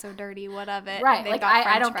car is so dirty. What of it? Right. Like,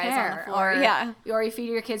 I don't care. On the floor. Or you feed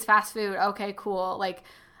your kids fast food. Okay, cool. Like,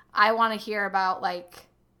 I want to hear about, like...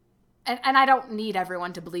 And I don't need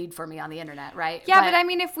everyone to bleed for me on the internet, right? Yeah, but I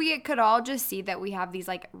mean, if we could all just see that we have these,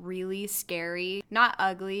 like, really scary, not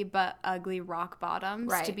ugly, but ugly rock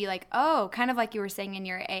bottoms, to be like, oh, kind of like you were saying in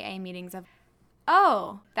your AA meetings of,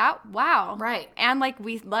 oh, wow. Right. And, like,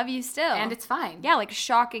 we love you still. And it's fine. Yeah, like,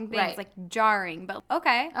 shocking things, like, jarring, but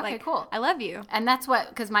okay. Okay, like, cool. I love you. And that's what,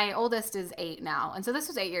 because my oldest is 8 now, and so this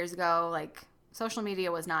was 8 years ago, like... Social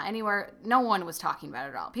media was not anywhere. No one was talking about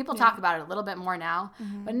it at all. People talk about it a little bit more now,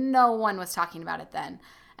 but no one was talking about it then.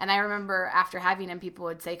 And I remember after having him, people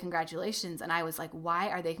would say congratulations. And I was like, why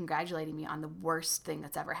are they congratulating me on the worst thing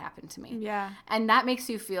that's ever happened to me? Yeah. And that makes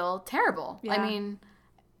you feel terrible. Yeah. I mean,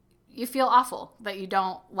 you feel awful that you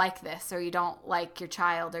don't like this, or you don't like your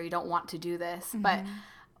child, or you don't want to do this. Mm-hmm. But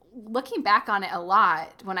looking back on it a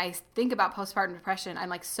lot, when I think about postpartum depression, I'm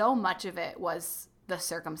like, so much of it was the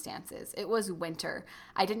circumstances. It was winter.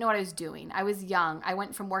 I didn't know what I was doing. I was young. I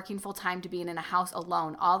went from working full time to being in a house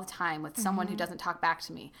alone all the time with someone who doesn't talk back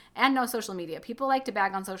to me, and no social media. People like to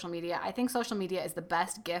bag on social media. I think social media is the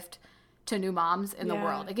best gift to new moms in the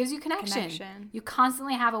world. It gives you connection. You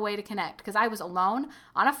constantly have a way to connect, because I was alone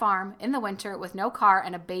on a farm in the winter with no car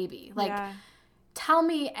and a baby. Like, tell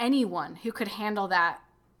me anyone who could handle that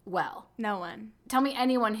well. No one. Tell me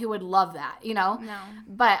anyone who would love that, you know? No.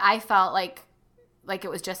 But I felt like it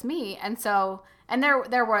was just me. And so, and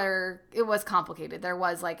it was complicated. There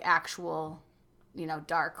was like actual, you know,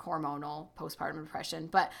 dark hormonal postpartum depression,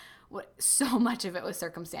 but so much of it was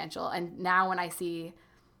circumstantial. And now when I see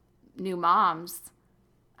new moms,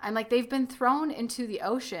 I'm like, they've been thrown into the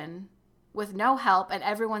ocean with no help, and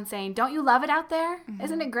everyone's saying, don't you love it out there? Mm-hmm.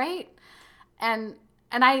 Isn't it great? And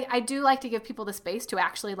I do like to give people the space to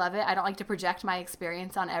actually love it. I don't like to project my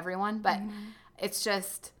experience on everyone, but it's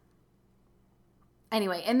just...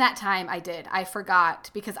 Anyway, in that time, I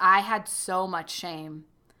forgot, because I had so much shame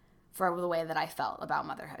for the way that I felt about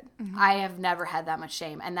motherhood. I have never had that much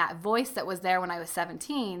shame. And that voice that was there when I was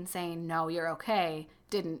 17 saying, no, you're okay,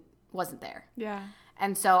 wasn't there. Yeah.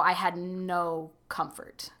 And so I had no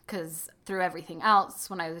comfort because through everything else,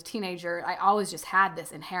 when I was a teenager, I always just had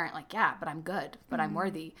this inherent like, yeah, but I'm good, but I'm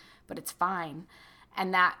worthy, but it's fine.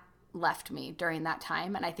 And that left me during that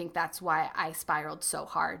time. And I think that's why I spiraled so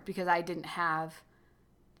hard, because I didn't have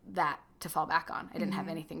that to fall back on. I didn't have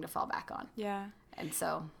anything to fall back on. Yeah. And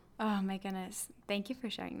so... Oh my goodness. Thank you for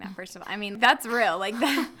sharing that, first of all. I mean, that's real. Like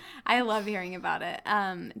that, I love hearing about it.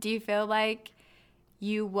 Do you feel like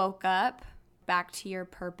you woke up back to your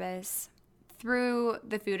purpose through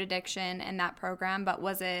the food addiction and that program, but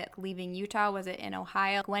was it leaving Utah? Was it in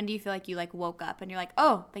Ohio? When do you feel like you like woke up and you're like,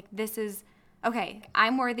 oh, like this is okay.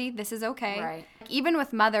 I'm worthy. This is okay. Right. Even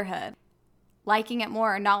with motherhood, liking it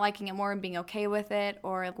more or not liking it more and being okay with it?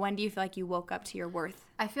 Or when do you feel like you woke up to your worth?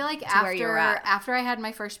 I feel like after I had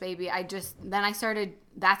my first baby,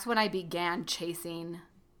 that's when I began chasing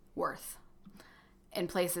worth in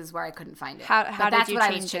places where I couldn't find it. How did you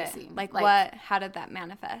change it? Like what, how did that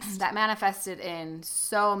manifest? That manifested in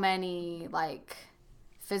so many like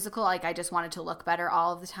physical, like I just wanted to look better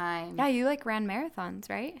all of the time. Yeah, you like ran marathons,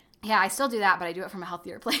 right? Yeah, I still do that, but I do it from a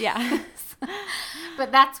healthier place. Yeah.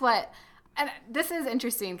 But that's what... And this is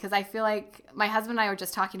interesting because I feel like my husband and I were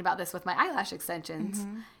just talking about this with my eyelash extensions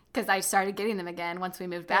because I started getting them again once we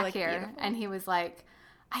moved back here. Beautiful. And he was like,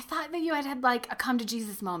 I thought that you had like a come to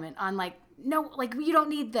Jesus moment on like, no, like you don't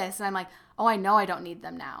need this. And I'm like, oh, I know I don't need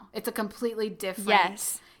them now. It's a completely different.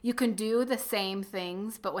 Yes. You can do the same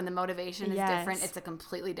things, but when the motivation is different, it's a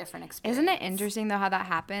completely different experience. Isn't it interesting, though, how that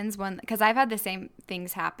happens? Because I've had the same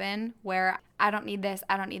things happen where I don't need this,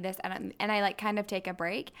 and I, like, kind of take a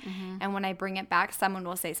break. Mm-hmm. And when I bring it back, someone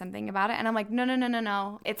will say something about it. And I'm like,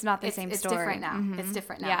 no. It's not the same story. It's different now. Mm-hmm. It's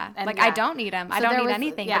different now. Yeah. And I don't need them. So I don't need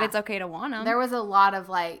anything, but it's okay to want them. There was a lot of,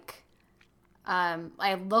 like,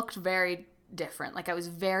 I looked very different. Like I was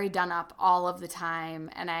very done up all of the time,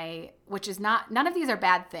 and which is none of these are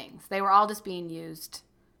bad things. They were all just being used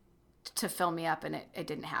to fill me up, and it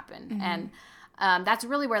didn't happen. Mm-hmm. And that's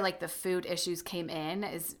really where like the food issues came in,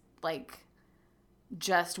 is like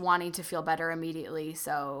just wanting to feel better immediately.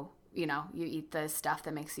 So, you know, you eat the stuff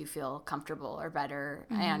that makes you feel comfortable or better.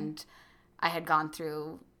 Mm-hmm. And I had gone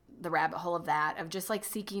through the rabbit hole of that, of just like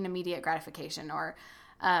seeking immediate gratification, or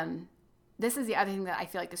this is the other thing that I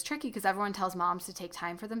feel like is tricky, because everyone tells moms to take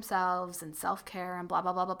time for themselves and self-care and blah,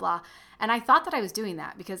 blah, blah, blah, blah. And I thought that I was doing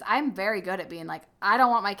that because I'm very good at being like, I don't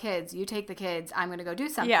want my kids. You take the kids. I'm going to go do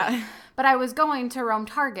something. Yeah. But I was going to roam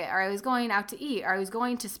Target, or I was going out to eat, or I was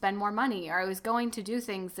going to spend more money, or I was going to do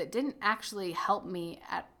things that didn't actually help me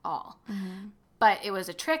at all. Mm-hmm. But it was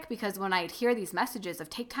a trick, because when I'd hear these messages of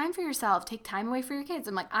take time for yourself, take time away for your kids,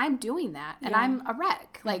 I'm like, I'm doing that, and I'm a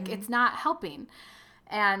wreck. Like, it's not helping.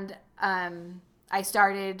 And I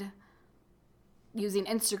started using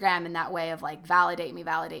Instagram in that way of like, validate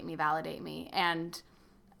me. And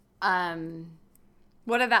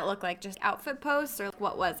what did that look like? Just outfit posts, or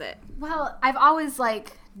what was it? Well, I've always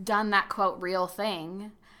like done that quote real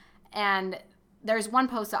thing. And there's one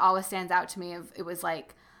post that always stands out to me. It was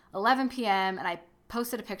like 11 p.m. and I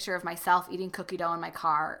posted a picture of myself eating cookie dough in my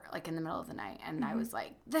car, like in the middle of the night. And I was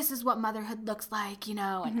like, this is what motherhood looks like, you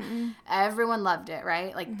know, and everyone loved it,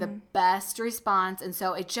 right? Like the best response. And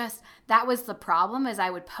so that was the problem, is I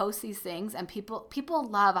would post these things, and people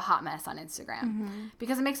love a hot mess on Instagram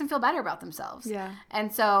because it makes them feel better about themselves. Yeah.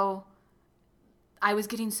 And so I was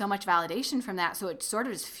getting so much validation from that. So it sort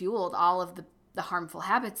of just fueled all of the harmful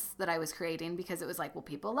habits that I was creating, because it was like, well,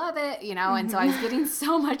 people love it, you know? And so I was getting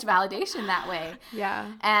so much validation that way. Yeah.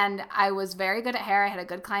 And I was very good at hair. I had a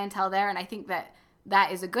good clientele there. And I think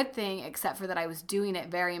that is a good thing, except for that I was doing it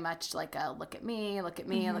very much like a look at me.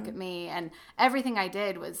 And everything I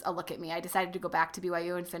did was a look at me. I decided to go back to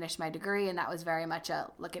BYU and finish my degree, and that was very much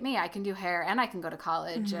a look at me. I can do hair and I can go to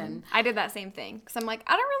college. And I did that same thing, because I'm like,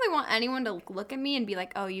 I don't really want anyone to look at me and be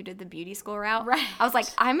like, oh, you did the beauty school route. Right. I was like,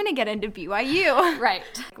 I'm going to get into BYU. Right.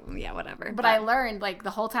 Yeah, whatever. But I learned like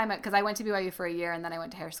the whole time, because I went to BYU for a year and then I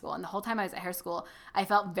went to hair school. And the whole time I was at hair school, I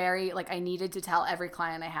felt very like I needed to tell every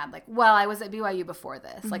client I had, like, well, I was at BYU before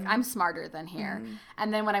this. Like, I'm smarter than here.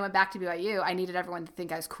 And then when I went back to BYU, I needed everyone to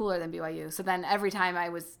think I was cooler than BYU. So then every time I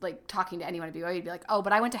was like talking to anyone at BYU, you'd be like, oh,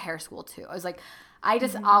 but I went to hair school too. I was like, I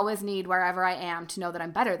just always need, wherever I am, to know that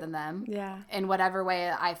I'm better than them. Yeah. In whatever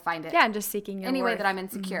way I find it. Yeah, and just seeking your any worth. Way that I'm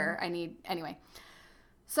insecure, I need, anyway.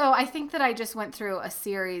 So I think that I just went through a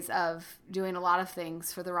series of doing a lot of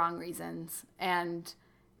things for the wrong reasons, and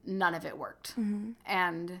none of it worked.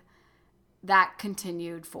 And that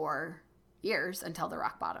continued for years until the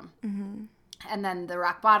rock bottom. And then the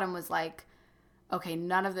rock bottom was like, okay,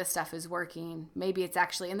 none of this stuff is working. Maybe it's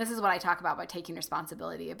actually, and this is what I talk about by taking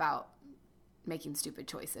responsibility about making stupid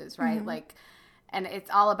choices, right? Mm-hmm. Like, and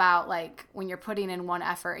it's all about like when you're putting in one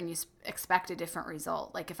effort and you expect a different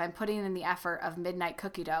result. Like if I'm putting in the effort of midnight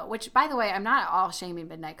cookie dough, which by the way, I'm not at all shaming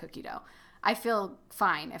midnight cookie dough. I feel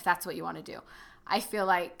fine if that's what you want to do. I feel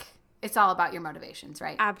like it's all about your motivations,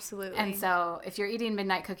 right? Absolutely. And so if you're eating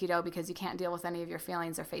midnight cookie dough because you can't deal with any of your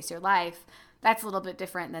feelings or face your life, that's a little bit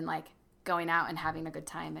different than like going out and having a good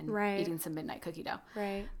time and eating some midnight cookie dough.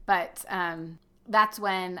 Right. But that's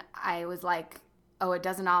when I was like, oh, it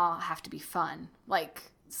doesn't all have to be fun. Like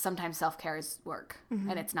sometimes self-care is work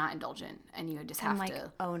and it's not indulgent and you just have like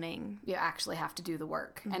to owning. You actually have to do the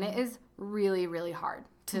work. And it is really, really hard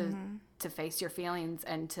to face your feelings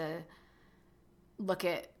and to look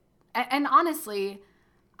at, and honestly,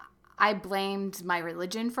 I blamed my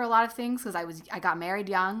religion for a lot of things because I got married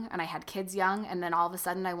young and I had kids young, and then all of a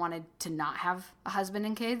sudden I wanted to not have a husband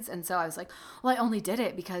and kids, and so I was like, well, I only did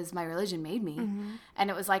it because my religion made me. And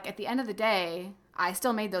it was like at the end of the day, I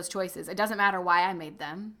still made those choices. It doesn't matter why I made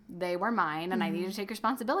them. They were mine, and I need to take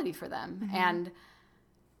responsibility for them. And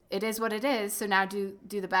it is what it is. So now do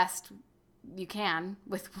the best you can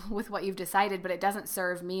with what you've decided, but it doesn't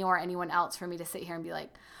serve me or anyone else for me to sit here and be like,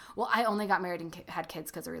 well, I only got married and had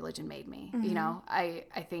kids because a religion made me. You know, I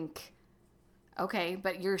think, okay,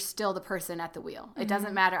 but you're still the person at the wheel. It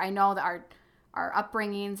doesn't matter. I know that our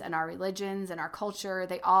upbringings and our religions and our culture,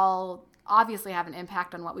 they all obviously have an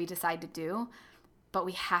impact on what we decide to do, but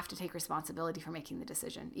we have to take responsibility for making the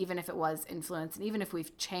decision, even if it was influence and even if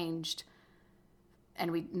we've changed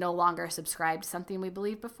and we no longer subscribe to something we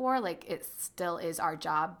believed before, like it still is our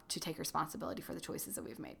job to take responsibility for the choices that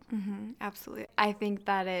we've made. Absolutely. I think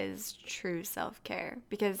that is true self-care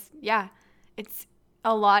because, yeah, it's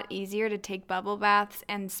a lot easier to take bubble baths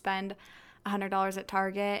and spend $100 at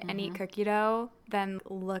Target and eat cookie dough than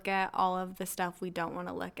look at all of the stuff we don't want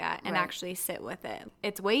to look at and actually sit with it.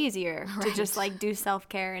 It's way easier to just like do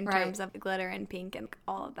self-care in terms of glitter and pink and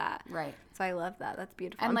all of that. Right. So I love that. That's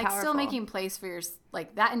beautiful and like powerful. Still making place for your,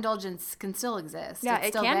 like that indulgence can still exist. Yeah, it's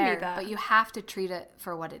it still can there, be that. But you have to treat it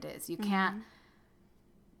for what it is. You can't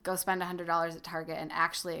go spend $100 at Target and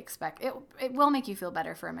actually expect it. It will make you feel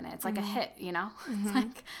better for a minute. It's like a hit, you know. It's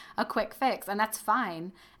like a quick fix, and that's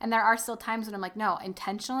fine. And there are still times when I'm like, no,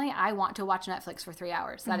 intentionally, I want to watch Netflix for 3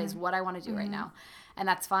 hours. That is what I want to do right now, and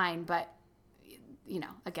that's fine. But you know,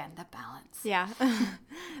 again, the balance. Yeah,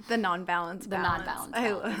 the non-balance. Non-balance.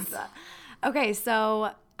 I love that. Okay,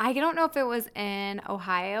 so I don't know if it was in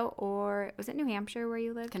Ohio or was it New Hampshire where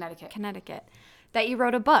you lived? Connecticut. That you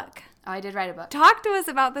wrote a book. Oh, I did write a book. Talk to us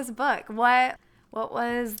about this book. What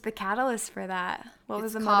was the catalyst for that? What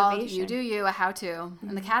was the motivation? It's called You Do You, a how-to.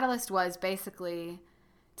 And the catalyst was basically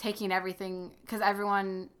taking everything, because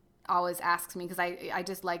everyone always asks me, because I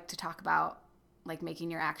just like to talk about like making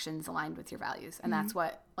your actions aligned with your values. And that's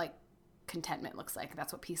what like contentment looks like.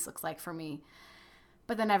 That's what peace looks like for me.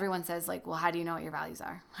 But then everyone says like, well, how do you know what your values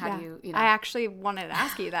are? How do you know? I actually wanted to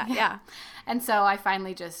ask you that. Yeah. And so I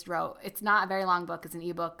finally just wrote, it's not a very long book. It's an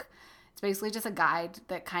ebook. It's basically just a guide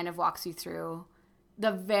that kind of walks you through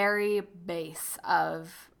the very base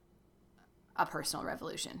of a personal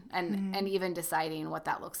revolution and even deciding what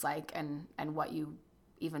that looks like and what you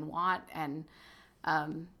even want and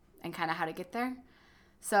kind of how to get there.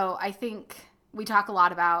 So I think we talk a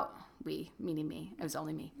lot about, we, meaning me, it was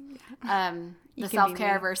only me, the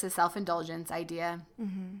self-care versus self-indulgence idea,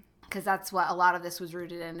 because that's what a lot of this was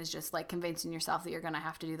rooted in, is just like convincing yourself that you're going to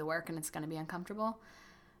have to do the work and it's going to be uncomfortable.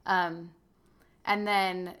 And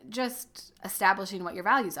then just establishing what your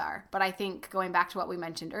values are. But I think going back to what we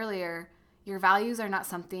mentioned earlier, your values are not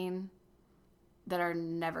something that are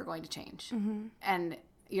never going to change. And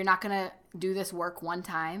you're not going to do this work one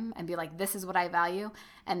time and be like, this is what I value,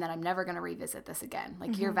 and then I'm never going to revisit this again.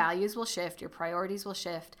 Like your values will shift, your priorities will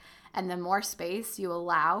shift, and the more space you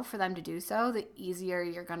allow for them to do so, the easier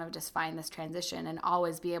you're going to just find this transition and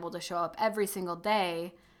always be able to show up every single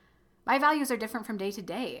day. My values are different from day to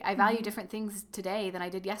day. I value different things today than I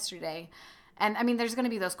did yesterday. And I mean, there's going to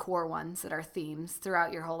be those core ones that are themes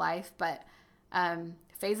throughout your whole life, but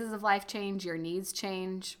phases of life change, your needs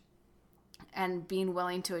change, and being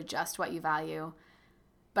willing to adjust what you value.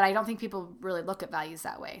 But I don't think people really look at values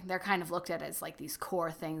that way. They're kind of looked at as like these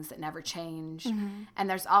core things that never change. And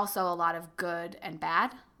there's also a lot of good and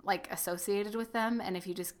bad like associated with them. And if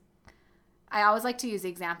you just, I always like to use the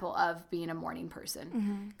example of being a morning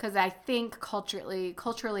person, because I think culturally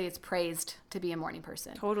it's praised to be a morning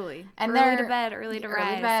person. Totally. And early to bed, early to rise.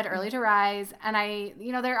 Early to bed, early to rise. And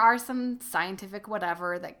there are some scientific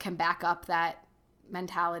whatever that can back up that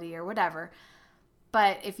mentality or whatever.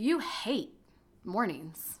 But if you hate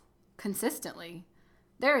mornings consistently,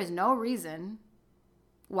 there is no reason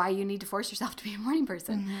why you need to force yourself to be a morning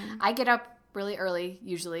person. I get up really early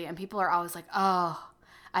usually, and people are always like, oh,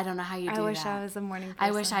 I don't know how you do that. I wish I was a morning person.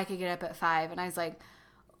 I wish I could get up at 5. And I was like,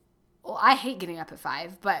 well, I hate getting up at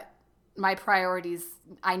 5, but my priorities,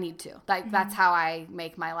 I need to. Like, that's how I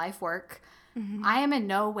make my life work. I am in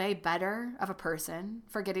no way better of a person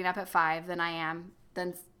for getting up at 5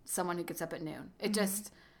 than someone who gets up at noon. It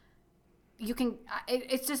just,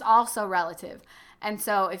 it's just all so relative. And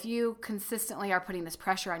so if you consistently are putting this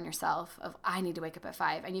pressure on yourself of, I need to wake up at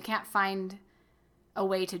 5, and you can't find a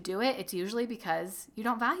way to do it, it's usually because you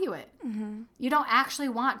don't value it. You don't actually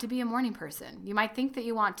want to be a morning person. You might think that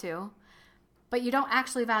you want to, but you don't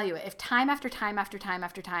actually value it. If time after time after time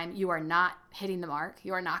after time you are not hitting the mark,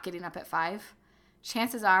 you are not getting up at 5,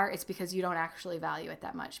 chances are it's because you don't actually value it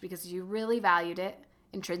that much. Because if you really valued it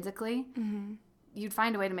intrinsically, you'd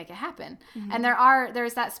find a way to make it happen. And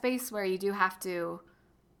there's that space where you do have to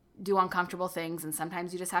do uncomfortable things, and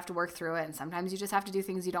sometimes you just have to work through it, and sometimes you just have to do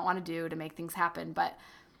things you don't want to do to make things happen. But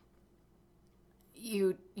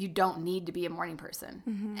you don't need to be a morning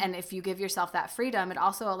person. And if you give yourself that freedom, it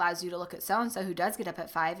also allows you to look at so-and-so who does get up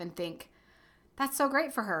at 5 and think, that's so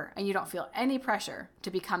great for her. And you don't feel any pressure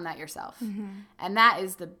to become that yourself. And that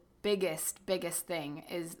is the biggest thing,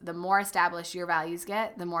 is the more established your values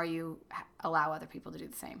get, the more you allow other people to do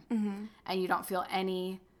the same. And you don't feel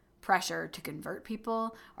any pressure to convert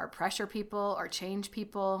people or pressure people or change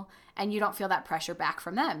people. And you don't feel that pressure back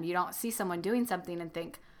from them. You don't see someone doing something and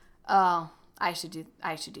think, oh, I should do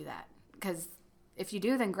that. Because if you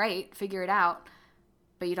do, then great, figure it out,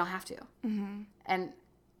 but you don't have to. And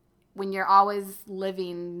when you're always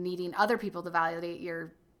living needing other people to validate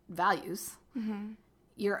your values,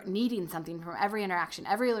 you're needing something from every interaction,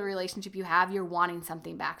 every relationship you have, you're wanting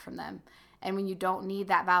something back from them. And when you don't need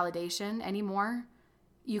that validation anymore,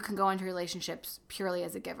 you can go into relationships purely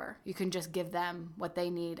as a giver. You can just give them what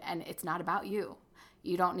they need, and it's not about you.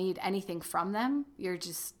 You don't need anything from them. You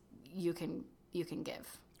can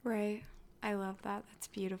give. Right. I love that. That's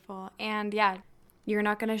beautiful. And yeah, you're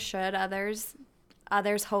not going to should others.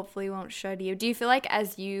 Others hopefully won't should you. Do you feel like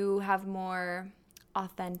as you have more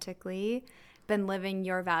authentically been living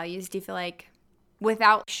your values, do you feel like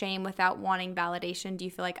without shame, without wanting validation, do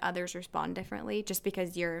you feel like others respond differently just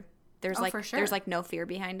because there's like no fear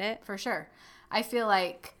behind it? For sure. I just feel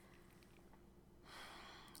like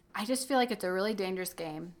it's a really dangerous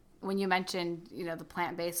game. When you mentioned, the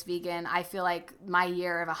plant-based vegan, I feel like my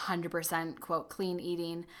year of 100% quote clean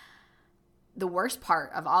eating, the worst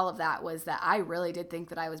part of all of that was that I really did think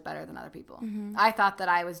that I was better than other people. I thought that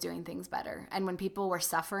I was doing things better. And when people were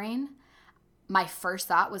suffering, my first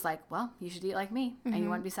thought was like, well, you should eat like me and you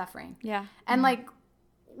wouldn't be suffering. Yeah. And like,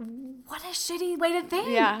 what a shitty way to think.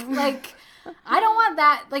 Yeah. Like, I don't want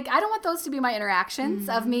that. Like, I don't want those to be my interactions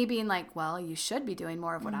of me being like, well, you should be doing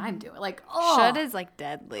more of what I'm doing. Like, should is like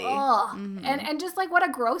deadly. And just like, what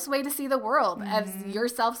a gross way to see the world as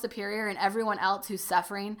yourself superior and everyone else who's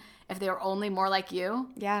suffering if they were only more like you.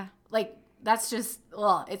 Yeah. Like, that's just,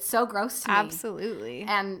 it's so gross to me. Absolutely.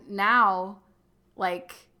 And now,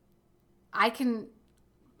 like,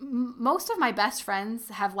 most of my best friends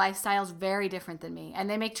have lifestyles very different than me, and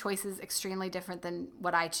they make choices extremely different than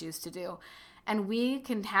what I choose to do. And we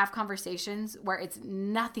can have conversations where it's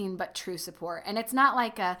nothing but true support. And it's not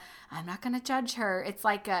like I'm not going to judge her. It's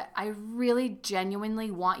like I really genuinely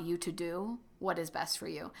want you to do what is best for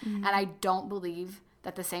you. And I don't believe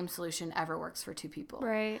that the same solution ever works for two people.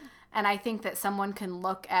 Right. And I think that someone can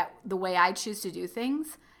look at the way I choose to do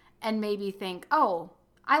things and maybe think, oh,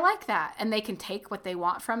 I like that. And they can take what they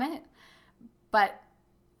want from it. But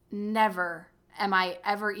never am I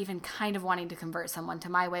ever even kind of wanting to convert someone to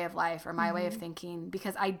my way of life or my way of thinking,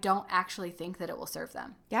 because I don't actually think that it will serve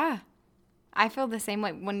them. Yeah. I feel the same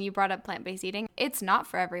way when you brought up plant-based eating. It's not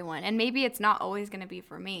for everyone, and maybe it's not always going to be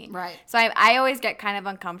for me. Right. So I always get kind of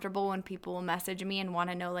uncomfortable when people will message me and want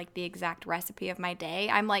to know like the exact recipe of my day.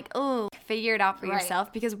 I'm like, oh, figure it out for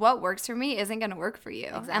yourself, because what works for me isn't going to work for you.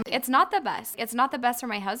 Exactly. And it's not the best. It's not the best for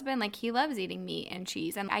my husband. Like, he loves eating meat and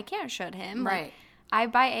cheese, and I can't should him. Right. Like, I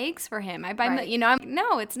buy eggs for him. I buy,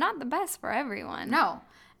 no, it's not the best for everyone. No.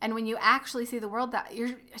 And when you actually see the world, that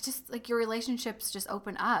it's just like your relationships just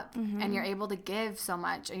open up and you're able to give so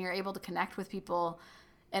much and you're able to connect with people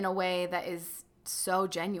in a way that is so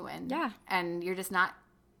genuine. Yeah. And you're just not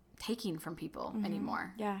taking from people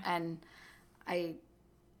anymore. Yeah. And I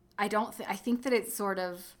think that it's sort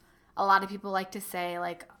of, a lot of people like to say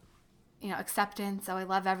like, acceptance. Oh, I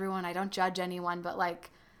love everyone. I don't judge anyone. But like,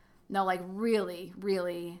 no, like really,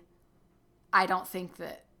 really I don't think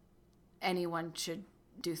that anyone should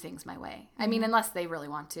do things my way. I mean, unless they really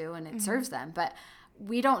want to and it serves them. But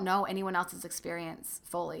we don't know anyone else's experience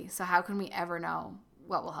fully. So how can we ever know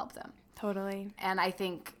what will help them? Totally. And I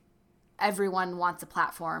think everyone wants a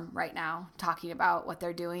platform right now talking about what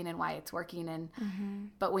they're doing and why it's working.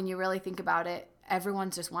 And but when you really think about it,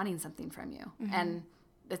 everyone's just wanting something from you. And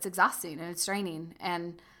it's exhausting and it's draining.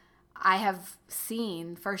 And I have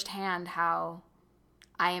seen firsthand how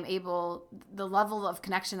I am able, the level of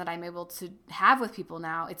connection that I'm able to have with people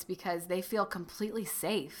now, it's because they feel completely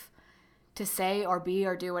safe to say or be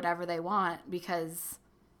or do whatever they want because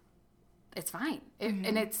it's fine.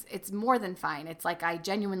 And it's more than fine. It's like, I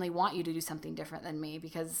genuinely want you to do something different than me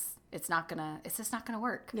because it's just not gonna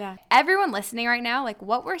work. Yeah. Everyone listening right now, like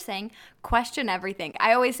what we're saying, question everything.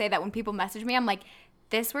 I always say that when people message me, I'm like,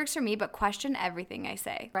 this works for me, but question everything I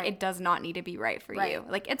say. Right. It does not need to be right for you.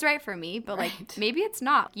 Like, it's right for me, but like maybe it's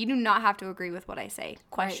not. You do not have to agree with what I say.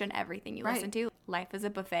 Question everything you listen to. Life is a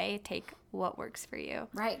buffet. Take what works for you.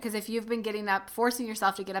 Right. Because if you've been getting up, forcing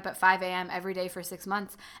yourself to get up at 5 a.m. every day for 6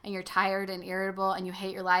 months, and you're tired and irritable and you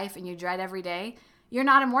hate your life and you dread every day, you're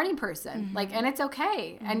not a morning person. Like, and it's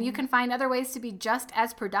okay. And you can find other ways to be just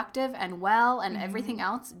as productive and well and everything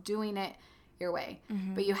else doing it your way.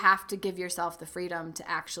 But you have to give yourself the freedom to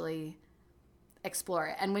actually explore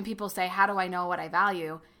it. And when people say, how do I know what I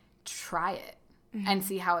value? Try it and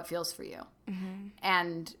see how it feels for you.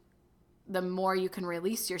 And the more you can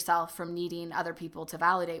release yourself from needing other people to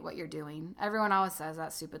validate what you're doing. Everyone always says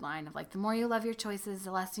that stupid line of like, the more you love your choices,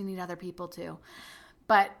 the less you need other people to.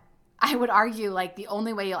 But I would argue like the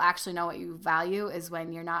only way you'll actually know what you value is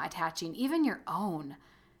when you're not attaching even your own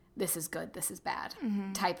this is good, this is bad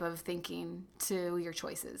type of thinking to your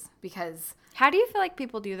choices. Because how do you feel like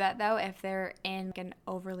people do that though if they're in an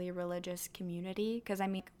overly religious community? Because I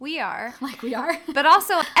mean, we are. Like we are. But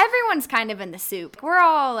also everyone's kind of in the soup. We're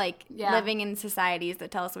all like living in societies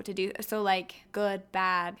that tell us what to do. So like good,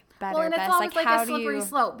 bad, better, well, and best. It's always like how a slippery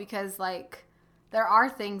slope because like there are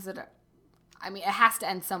things that are, I mean, it has to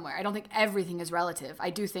end somewhere. I don't think everything is relative.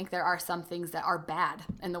 I do think there are some things that are bad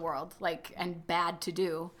in the world, like, and bad to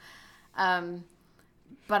do. But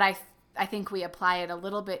I think we apply it a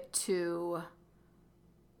little bit to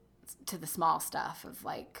the small stuff of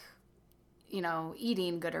like, you know,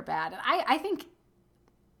 eating good or bad. And I think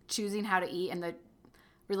choosing how to eat and the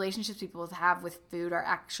relationships people have with food are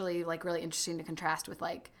actually like really interesting to contrast with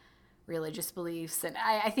like religious beliefs, and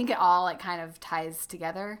I think it all like kind of ties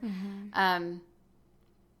together. I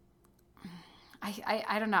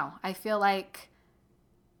don't know. I feel like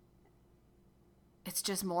it's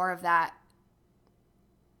just more of that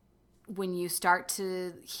when you start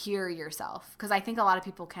to hear yourself, because I think a lot of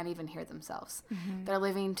people can't even hear themselves. They're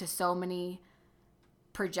living to so many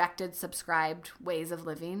projected, subscribed ways of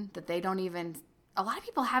living that they don't even, a lot of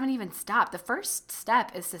people haven't even stopped. The first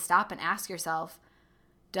step is to stop and ask yourself,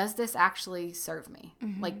 does this actually serve me?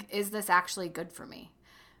 Like, is this actually good for me?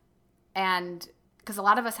 And because a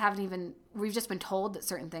lot of us we've just been told that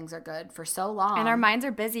certain things are good for so long. And our minds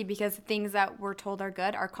are busy because things that we're told are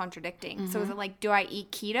good are contradicting. So is it like, do I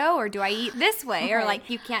eat keto or do I eat this way? Or like,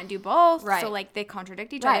 you can't do both. So like, they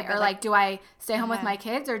contradict each other. Or like, do I stay home with my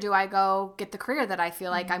kids or do I go get the career that I feel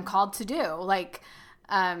like I'm called to do? Like,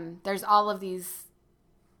 there's all of these,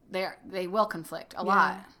 they will conflict a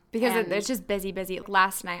lot. Because it's just busy.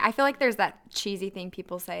 Last night, I feel like there's that cheesy thing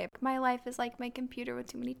people say, my life is like my computer with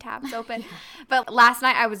too many tabs open. But last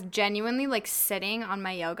night, I was genuinely like sitting on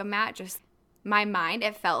my yoga mat, just my mind,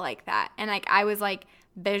 it felt like that. And like I was like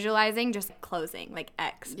visualizing just closing, like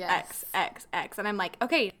X. And I'm like,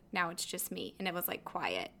 okay, now it's just me. And it was like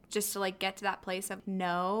quiet, just to like get to that place of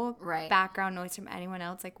no background noise from anyone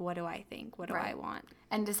else. Like, what do I think? What do I want?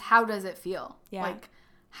 And just how does it feel? Yeah. Like,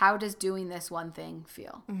 how does doing this one thing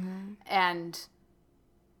feel? And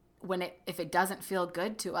if it doesn't feel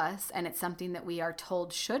good to us and it's something that we are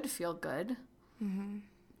told should feel good,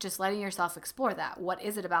 just letting yourself explore that. What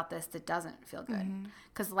is it about this that doesn't feel good?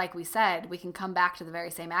 Because like we said, we can come back to the very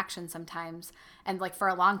same action sometimes. And like for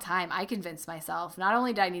a long time, I convinced myself, not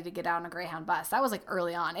only did I need to get out on a Greyhound bus, that was like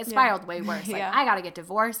early on. It spiraled way worse. Like I got to get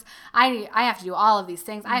divorced. I have to do all of these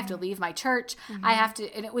things. I have to leave my church. I have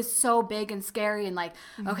to, and it was so big and scary and like,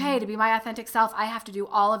 okay, to be my authentic self, I have to do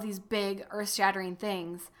all of these big earth-shattering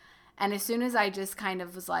things. And as soon as I just kind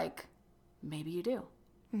of was like, maybe you do.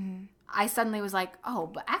 I suddenly was like, oh,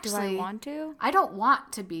 but actually, do I want to? I don't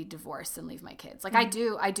want to be divorced and leave my kids. Like I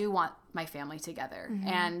do want my family together,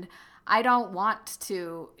 and I don't want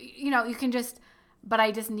to, you know, you can just, but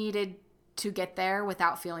I just needed to get there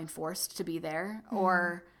without feeling forced to be there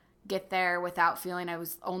or get there without feeling I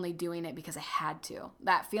was only doing it because I had to.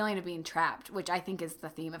 That feeling of being trapped, which I think is the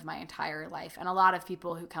theme of my entire life. And a lot of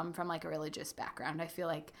people who come from like a religious background, I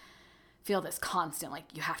feel this constant, like,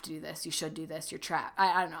 you have to do this, you should do this, you're trapped.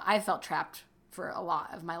 I don't know. I felt trapped for a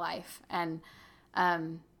lot of my life. And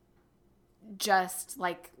just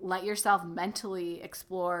like let yourself mentally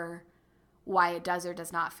explore why it does or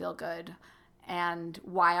does not feel good, and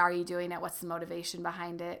why are you doing it? What's the motivation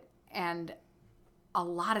behind it? And a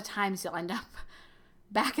lot of times you'll end up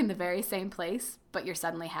back in the very same place, but you're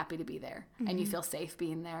suddenly happy to be there, and you feel safe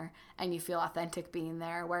being there, and you feel authentic being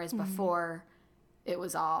there. Whereas before it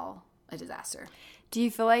was all a disaster. Do you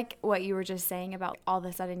feel like what you were just saying about all of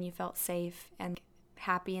a sudden you felt safe and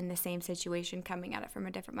happy in the same situation, coming at it from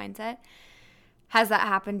a different mindset? Has that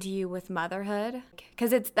happened to you with motherhood?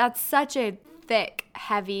 Because that's such a thick,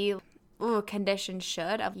 heavy condition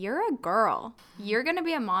you're a girl. You're going to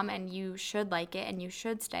be a mom, and you should like it, and you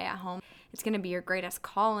should stay at home. It's going to be your greatest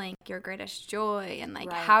calling, your greatest joy. And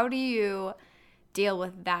like, how do you deal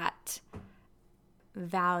with that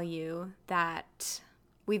value that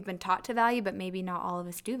we've been taught to value, but maybe not all of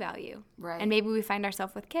us do value? Right. And maybe we find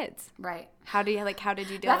ourselves with kids. Right. How did you deal with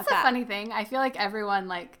that? That's a funny thing. I feel like everyone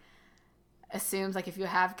like assumes like if you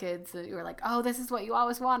have kids that you're like, oh, this is what you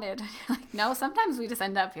always wanted. Like, no, sometimes we just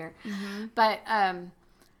end up here. But I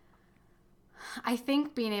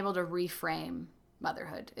think being able to reframe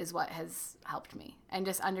motherhood is what has helped me, and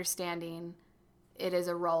just understanding it is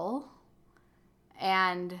a role.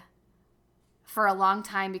 And for a long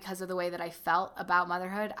time, because of the way that I felt about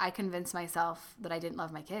motherhood, I convinced myself that I didn't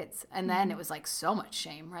love my kids. And then it was like so much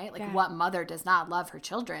shame, right? Like, what mother does not love her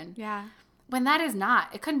children? Yeah. When that is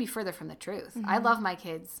not, it couldn't be further from the truth. I love my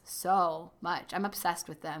kids so much. I'm obsessed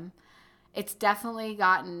with them. It's definitely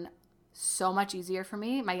gotten so much easier for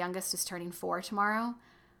me. My youngest is turning 4 tomorrow.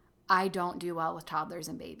 I don't do well with toddlers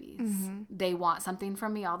and babies. They want something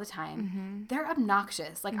from me all the time. They're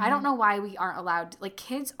obnoxious. Like, I don't know why we aren't allowed like,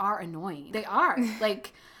 kids are annoying. They are.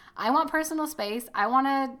 Like, I want personal space. I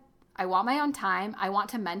want my own time. I want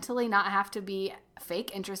to mentally not have to be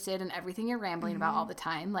fake interested in everything you're rambling about all the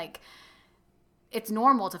time. Like, it's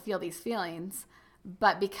normal to feel these feelings,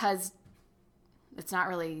 but because it's not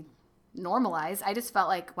really normalized, I just felt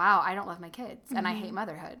like, wow, I don't love my kids, and I hate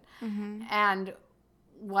motherhood. And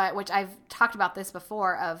which I've talked about this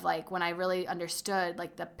before, of like when I really understood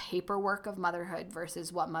like the paperwork of motherhood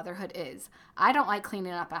versus what motherhood is. I don't like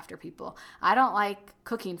cleaning up after people. I don't like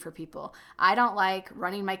cooking for people. I don't like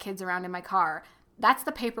running my kids around in my car. That's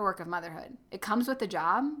the paperwork of motherhood. It comes with the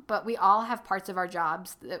job, but we all have parts of our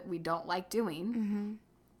jobs that we don't like doing.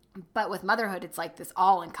 But with motherhood, it's like this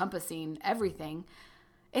all-encompassing everything.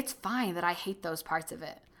 It's fine that I hate those parts of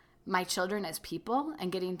it. My children as people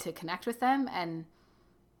and getting to connect with them, and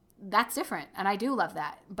that's different. And I do love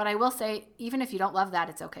that. But I will say, even if you don't love that,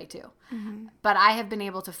 it's okay too. But I have been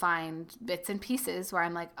able to find bits and pieces where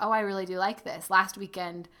I'm like, oh, I really do like this. Last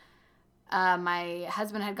weekend, my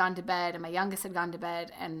husband had gone to bed and my youngest had gone to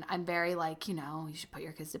bed, and I'm very like, you should put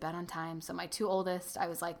your kids to bed on time. So my 2 oldest, I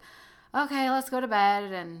was like, okay, let's go to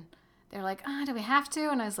bed. And they're like, do we have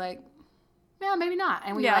to? And I was like, yeah, maybe not.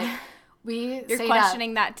 And you're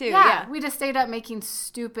questioning that too. Yeah, we just stayed up making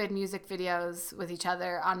stupid music videos with each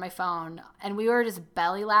other on my phone, and we were just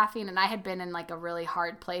belly laughing. And I had been in like a really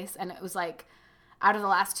hard place, and it was like, out of the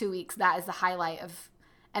last 2 weeks, that is the highlight of,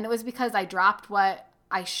 and it was because I dropped what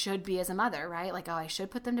I should be as a mother, right? Like, oh, I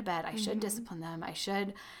should put them to bed. I should discipline them. I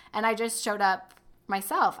should. And I just showed up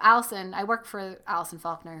myself. Allison, I work for Allison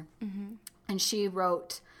Faulkner, and she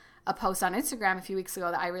wrote a post on Instagram a few weeks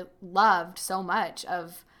ago that I loved so much,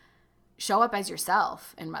 of show up as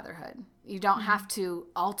yourself in motherhood. You don't have to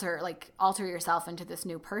alter yourself into this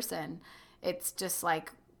new person. It's just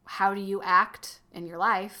like, how do you act in your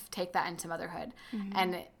life? Take that into motherhood.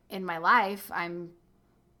 And in my life,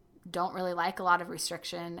 don't really like a lot of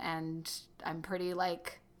restriction, and I'm pretty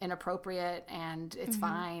like inappropriate, and it's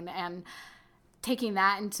fine. And taking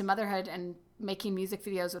that into motherhood and making music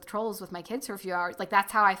videos with trolls with my kids for a few hours, like,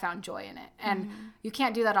 that's how I found joy in it. And you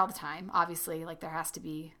can't do that all the time, obviously. Like, there has to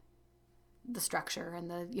be the structure,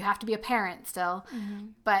 and you have to be a parent still.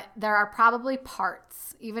 But there are probably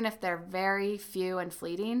parts, even if they're very few and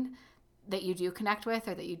fleeting, that you do connect with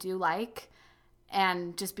or that you do like.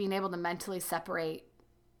 And just being able to mentally separate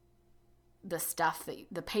the stuff,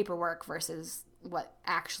 the paperwork versus what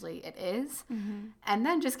actually it is. And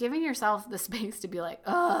then just giving yourself the space to be like,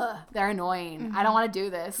 they're annoying. I don't want to do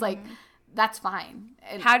this. Like, that's fine.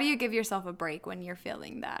 How do you give yourself a break when you're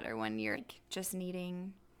feeling that, or when you're just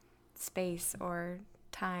needing space or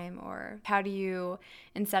time? Or how do you,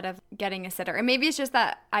 instead of getting a sitter, and maybe it's just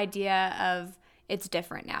that idea of, it's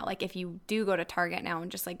different now? Like if you do go to Target now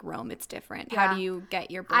and just like roam, it's different. How do you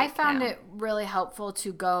get your break I found now? it really helpful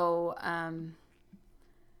to go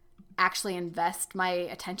actually invest my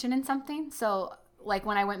attention in something. So like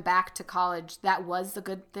when I went back to college, that was the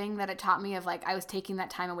good thing that it taught me of like I was taking that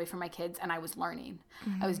time away from my kids and I was learning.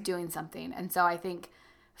 I was doing something. And so I think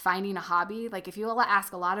finding a hobby, like if you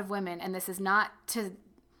ask a lot of women, and this is not to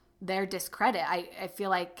their discredit, I feel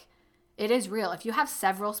like it is real. If you have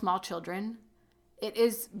several small children, it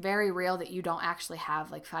is very real that you don't actually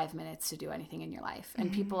have like 5 minutes to do anything in your life.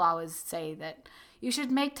 And people always say that you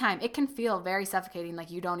should make time. It can feel very suffocating,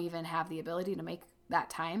 like you don't even have the ability to make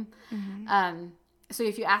that time. So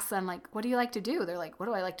if you ask them, like, what do you like to do? They're like, what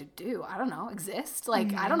do I like to do? I don't know, exist.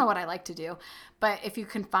 Like, I don't know what I like to do. But if you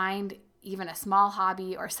can find even a small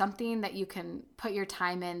hobby or something that you can put your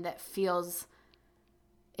time in that feels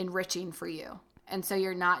enriching for you. And so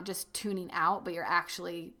you're not just tuning out, but you're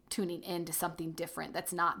actually tuning into something different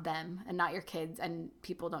that's not them and not your kids, and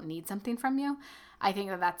people don't need something from you. I think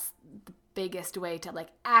that that's the biggest way to like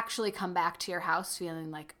actually come back to your house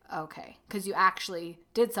feeling like, okay, because you actually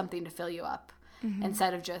did something to fill you up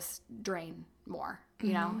instead of just drain more,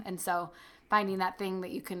 you know? And so finding that thing that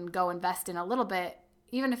you can go invest in a little bit,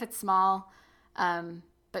 even if it's small.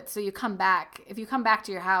 But so you come back, if you come back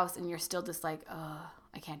to your house and you're still just like, oh,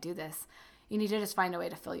 I can't do this, you need to just find a way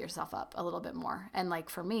to fill yourself up a little bit more. And like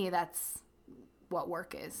for me, that's what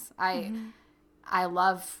work is. I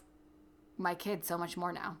love my kids so much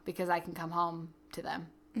more now because I can come home to them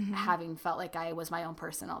having felt like I was my own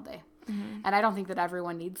person all day. And I don't think that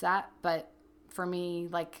everyone needs that, but for me,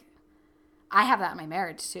 like I have that in my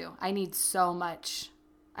marriage too. I need so much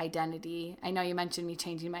identity. I know you mentioned me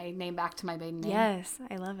changing my name back to my maiden name. Yes,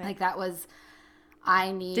 I love it. Like that was,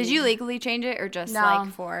 I need. Did you legally change it or just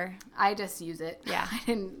like for? I just use it. Yeah. I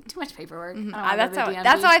didn't, too much paperwork. That's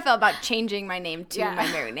how I felt about changing my name to my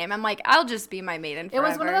married name. I'm like, I'll just be my maiden forever. It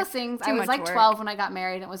was one of those things. I was like 12 when I got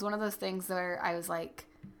married. It was one of those things where I was like,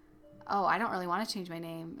 oh, I don't really want to change my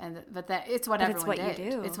name. But that it's what everyone did.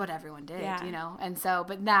 You do. It's what everyone did, you know? And so,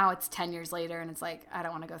 but now it's 10 years later and it's like, I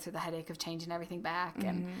don't want to go through the headache of changing everything back.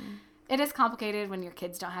 And it is complicated when your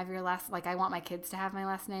kids don't have your last, like I want my kids to have my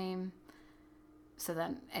last name. So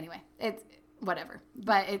then anyway, it's whatever,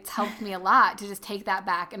 but it's helped me a lot to just take that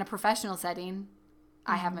back in a professional setting.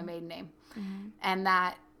 I have my maiden name and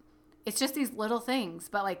that it's just these little things,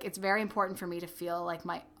 but like, it's very important for me to feel like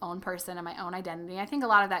my own person and my own identity. I think a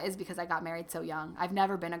lot of that is because I got married so young. I've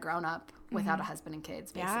never been a grown up without a husband and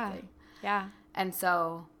kids, basically. Yeah. And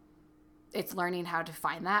so it's learning how to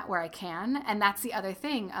find that where I can. And that's the other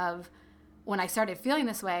thing of when I started feeling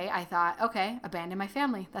this way, I thought, okay, abandon my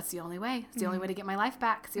family. That's the only way. It's the only way to get my life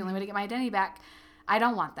back. It's the only way to get my identity back. I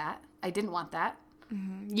don't want that. I didn't want that.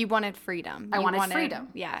 You wanted freedom. I wanted freedom.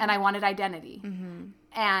 Yeah. And I wanted identity.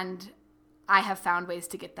 And I have found ways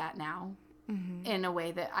to get that now in a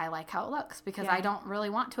way that I like how it looks because I don't really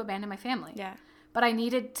want to abandon my family. Yeah. But I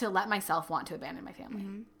needed to let myself want to abandon my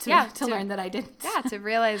family to learn that I didn't. Yeah, to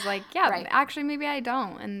realize like, actually maybe I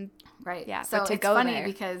don't. And yeah, so to it's go funny there.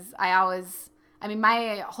 because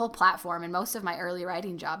my whole platform and most of my early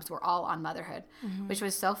writing jobs were all on motherhood, which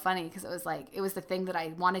was so funny because it was the thing that I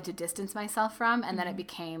wanted to distance myself from, and then it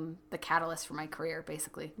became the catalyst for my career,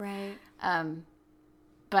 basically. Right.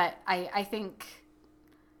 But I think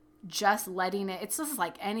just letting it's just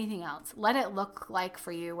like anything else. Let it look like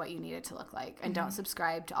for you what you need it to look like, and don't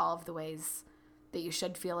subscribe to all of the ways that you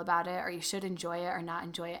should feel about it or you should enjoy it or not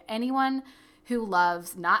enjoy it. Anyone who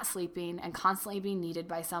loves not sleeping and constantly being needed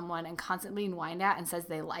by someone and constantly being whined at and says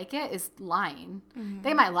they like it is lying.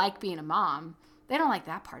 They might like being a mom. They don't like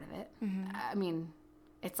that part of it. I mean,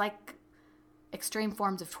 it's like extreme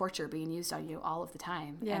forms of torture being used on you all of the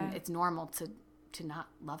time. Yeah. And it's normal to not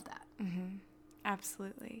love that.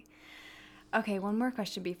 Absolutely. Okay, one more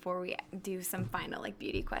question before we do some final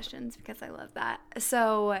beauty questions because I love that.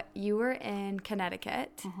 So you were in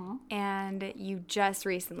Connecticut and you just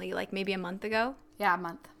recently, maybe a month ago? Yeah, a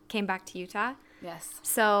month. Came back to Utah? Yes.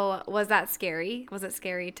 So was that scary? Was it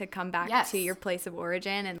scary to come back to your place of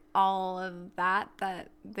origin and all of that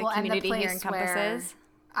the community and the here encompasses?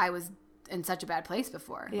 I was in such a bad place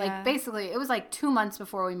before. Yeah. Basically, it was 2 months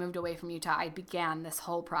before we moved away from Utah, I began this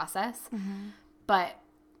whole process. But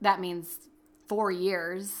that means 4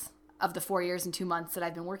 years of the 4 years and 2 months that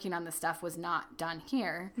I've been working on this stuff was not done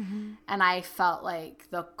here. And I felt like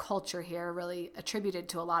the culture here really attributed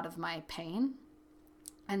to a lot of my pain.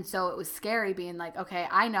 And so it was scary being like, okay,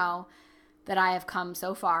 I know that I have come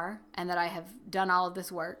so far and that I have done all of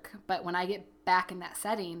this work, but when I get back in that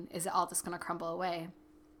setting, is it all just going to crumble away?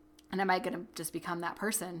 And am I going to just become that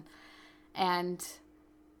person? And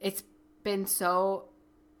it's been so,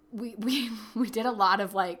 we did a lot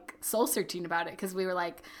of like soul searching about it, because we were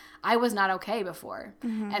like, I was not okay before.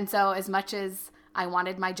 And so as much as I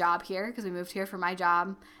wanted my job here, because we moved here for my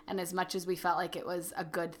job, and as much as we felt like it was a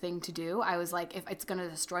good thing to do, I was like, if it's going to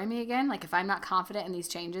destroy me again, like if I'm not confident in these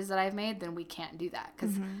changes that I've made, then we can't do that,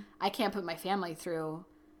 because I can't put my family through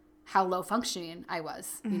how low functioning I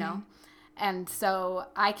was, you know? And so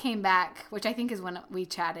I came back, which I think is when we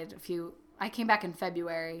chatted I came back in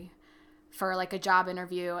February for like a job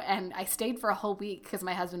interview, and I stayed for a whole week because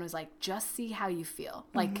my husband was like, just see how you feel,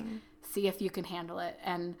 like see if you can handle it.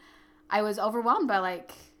 And I was overwhelmed by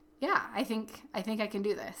like, yeah, I think I can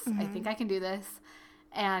do this. I think I can do this.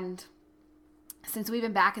 And since we've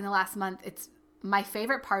been back in the last month, it's my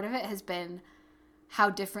favorite part of it has been how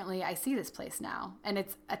differently I see this place now. And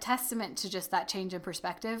it's a testament to just that change in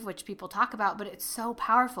perspective, which people talk about, but it's so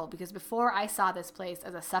powerful, because before I saw this place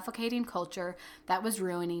as a suffocating culture that was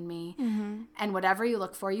ruining me, and whatever you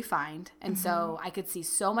look for, you find. And so I could see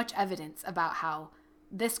so much evidence about how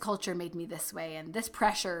this culture made me this way, and this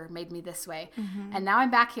pressure made me this way. And now I'm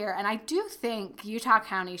back here, and I do think Utah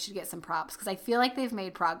County should get some props, because I feel like they've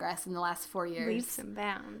made progress in the last 4 years. Leaps and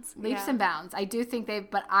bounds. Leaps and bounds. I do think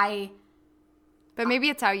But maybe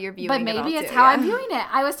it's how you're viewing it. But maybe it's how I'm viewing it.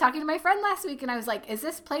 I was talking to my friend last week, and I was like, is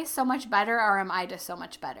this place so much better, or am I just so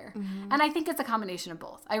much better? And I think it's a combination of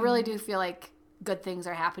both. I really do feel like good things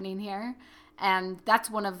are happening here. And that's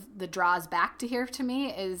one of the draws back to here to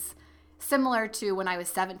me, is similar to when I was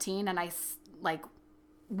 17 and I like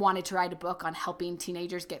wanted to write a book on helping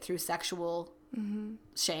teenagers get through sexual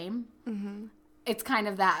shame. It's kind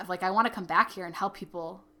of that of like, I want to come back here and help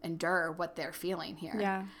people endure what they're feeling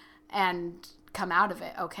here and come out of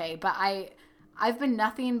it okay. But I've been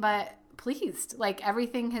nothing but pleased. Like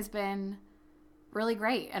everything has been really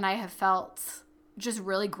great, and I have felt just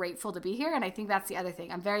really grateful to be here. And I think that's the other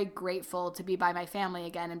thing. I'm very grateful to be by my family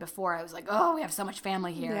again. And before I was like, oh, we have so much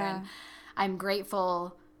family here. And I'm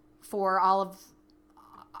grateful for all of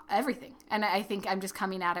everything. And I think I'm just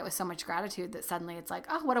coming at it with so much gratitude that suddenly it's like,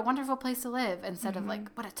 oh, what a wonderful place to live, instead of like,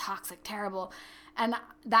 what a toxic, terrible. And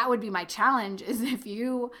that would be my challenge, is if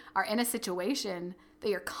you are in a situation that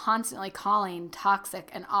you're constantly calling toxic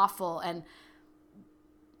and awful, and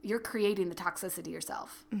you're creating the toxicity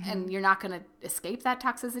yourself, and you're not going to escape that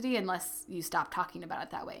toxicity unless you stop talking about it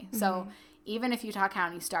that way. So even if Utah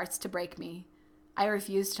County starts to break me, I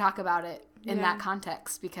refuse to talk about it in that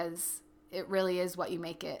context, because it really is what you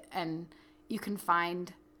make it. And you can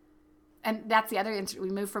find, and that's the other, we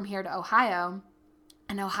moved from here to Ohio,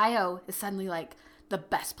 and Ohio is suddenly like the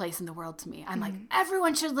best place in the world to me. I'm like,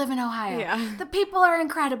 everyone should live in Ohio. Yeah. The people are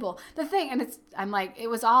incredible. The thing, and I'm like, it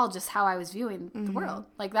was all just how I was viewing the world.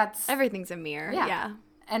 Like that's everything's a mirror. Yeah.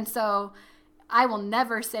 And so I will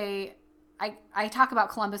never say, I talk about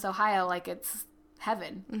Columbus, Ohio, like it's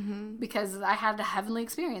heaven, because I had a heavenly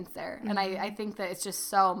experience there. And I think that it's just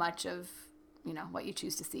so much of, you know, what you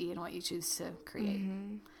choose to see and what you choose to create.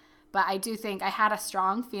 But I do think I had a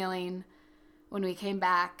strong feeling when we came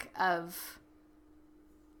back of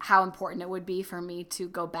how important it would be for me to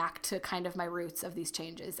go back to kind of my roots of these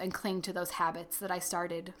changes and cling to those habits that I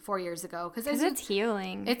started 4 years ago. Because it's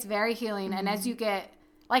healing. It's very healing. And as you get,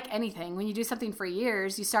 like anything, when you do something for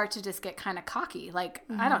years, you start to just get kind of cocky. Like,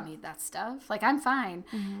 I don't need that stuff. Like, I'm fine.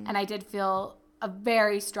 And I did feel a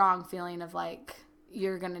very strong feeling of like,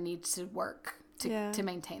 you're going to need to work to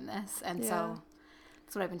maintain this. And so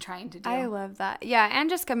that's what I've been trying to do. I love that. Yeah. And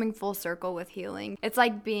just coming full circle with healing. It's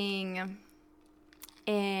like being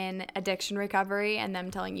in addiction recovery and them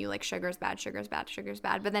telling you like sugar's bad, sugar's bad, sugar's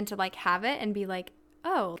bad. But then to like have it and be like,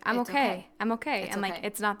 oh, I'm okay. I'm okay. And like,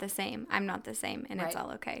 it's not the same. I'm not the same. And it's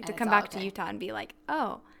all okay. To come back to Utah and be like,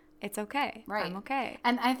 oh, it's okay. Right. I'm okay.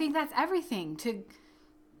 And I think that's everything. To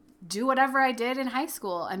do whatever I did in high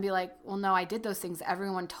school and be like, well, no, I did those things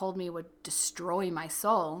everyone told me would destroy my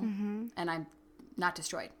soul. And I'm not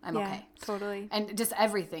destroyed. I'm okay. Totally. And just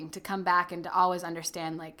everything, to come back and to always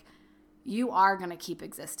understand like, you are going to keep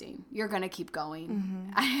existing. You're going to keep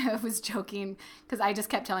going. I was joking because I just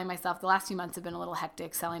kept telling myself the last few months have been a little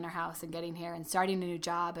hectic, selling our house and getting here and starting a new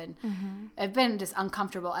job. And I've been just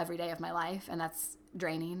uncomfortable every day of my life. And that's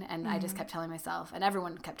draining. And I just kept telling myself, and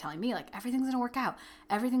everyone kept telling me like, everything's going to work out.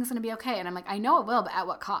 Everything's going to be okay. And I'm like, I know it will, but at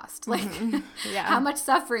what cost? Like how much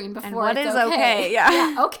suffering before and what it's is okay?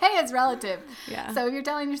 Okay is relative. So if you're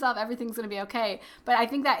telling yourself everything's going to be okay, but I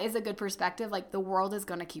think that is a good perspective. Like the world is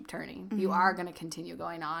going to keep turning. You are going to continue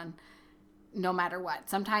going on no matter what.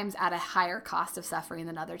 Sometimes at a higher cost of suffering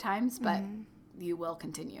than other times, but you will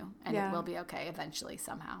continue and it will be okay eventually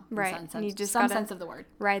somehow. Right. And you just some sense of the word.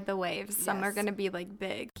 Ride the waves. Some are going to be like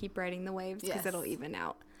big. Keep riding the waves because it'll even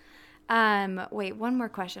out. Wait, one more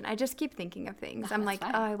question. I just keep thinking of things. I'm like,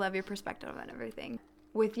 fine. Oh, I love your perspective on everything.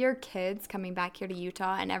 With your kids coming back here to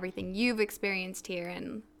Utah and everything you've experienced here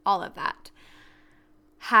and all of that,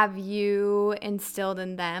 have you instilled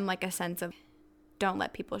in them like a sense of don't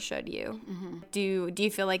let people should you? Mm-hmm. Do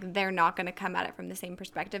you feel like they're not going to come at it from the same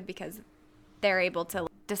perspective because they're able to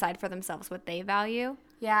decide for themselves what they value?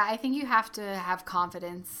 Yeah, I think you have to have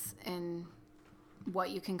confidence in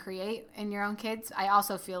what you can create in your own kids. I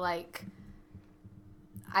also feel like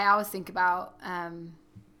I always think about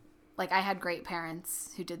like I had great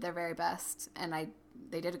parents who did their very best and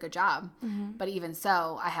they did a good job. Mm-hmm. But even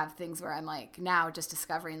so, I have things where I'm like now just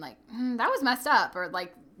discovering like that was messed up, or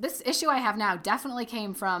like this issue I have now definitely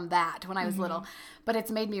came from that when I was little. But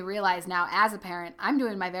it's made me realize now as a parent, I'm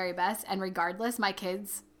doing my very best, and regardless, my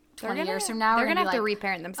kids 20 years from now, they're going to have to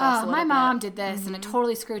reparent themselves. Oh, my mom did this and it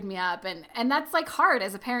totally screwed me up. And that's like hard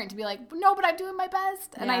as a parent to be like, no, but I'm doing my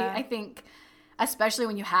best. And I think, especially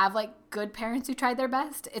when you have like good parents who tried their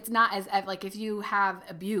best, it's not as like if you have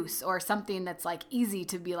abuse or something that's like easy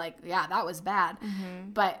to be like, yeah, that was bad.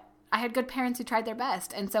 Mm-hmm. But I had good parents who tried their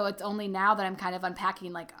best. And so it's only now that I'm kind of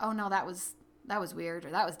unpacking like, oh no, that was weird,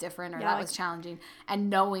 or that was different, or that was challenging.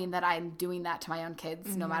 And knowing that I'm doing that to my own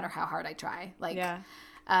kids, no matter how hard I try. Like,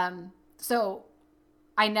 so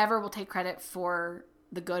I never will take credit for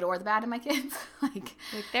the good or the bad in my kids. like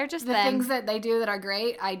they're just the things that they do that are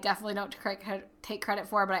great. I definitely don't take credit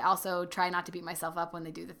for, but I also try not to beat myself up when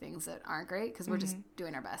they do the things that aren't great, because we're just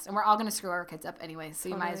doing our best, and we're all going to screw our kids up anyway. So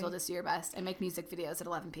you might as well just do your best and make music videos at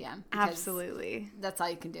 11 p.m. Absolutely, that's all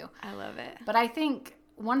you can do. I love it. But I think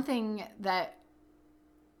one thing that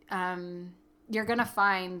you're going to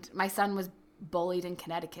find, my son was bullied in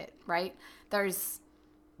Connecticut, right? There's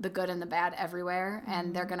the good and the bad everywhere,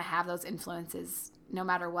 and they're going to have those influences no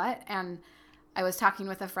matter what. And I was talking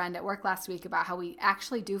with a friend at work last week about how we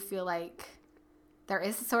actually do feel like there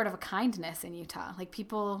is sort of a kindness in Utah. Like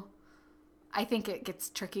people, I think it gets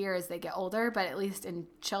trickier as they get older, but at least in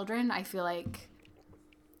children, I feel like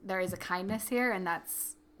there is a kindness here, and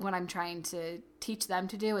that's what I'm trying to teach them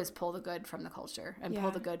to do, is pull the good from the culture and pull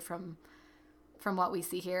the good from what we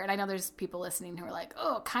see here. And I know there's people listening who are like,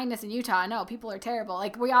 oh, kindness in Utah. No, people are terrible.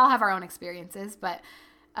 Like we all have our own experiences, but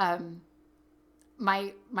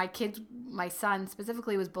my son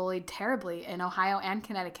specifically was bullied terribly in Ohio and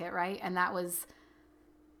Connecticut, right? And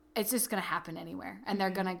it's just going to happen anywhere. And they're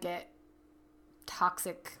going to get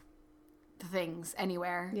toxic things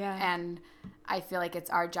anywhere. Yeah. And I feel like it's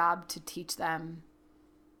our job to teach them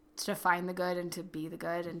to find the good and to be the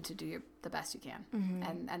good and to do the best you can.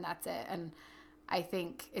 Mm-hmm. And that's it. And I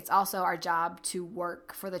think it's also our job to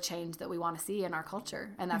work for the change that we want to see in our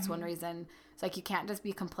culture. And that's one reason. It's like you can't just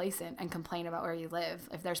be complacent and complain about where you live.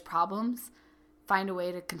 If there's problems, find a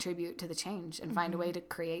way to contribute to the change and find a way to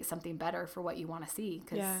create something better for what you want to see.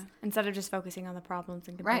 Instead of just focusing on the problems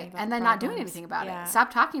and complaining about and then not doing anything about it.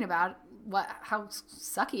 Stop talking about how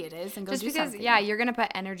sucky it is and go just do something. You're going to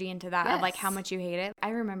put energy into that of like how much you hate it. I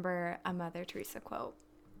remember a Mother Teresa quote.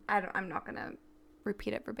 I'm not going to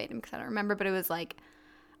repeat it verbatim because I don't remember, but it was like,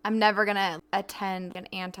 I'm never going to attend an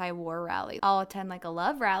anti-war rally. I'll attend like a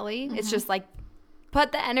love rally. Mm-hmm. It's just like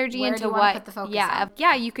put the energy into what put the focus on?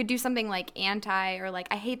 Yeah, you could do something like anti or like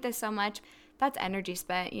I hate this so much. That's energy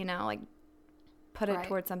spent, like put it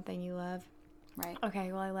towards something you love. Right.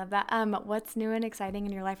 Okay, well I love that. What's new and exciting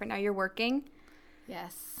in your life right now? You're working?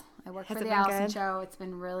 Yes. I work for the Allison Show. It's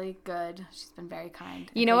been really good. She's been very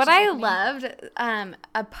kind. You know what I loved?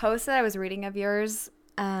 A post that I was reading of yours.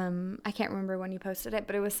 I can't remember when you posted it,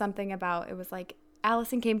 but it was something about, it was like,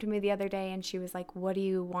 Allison came to me the other day and she was like, what do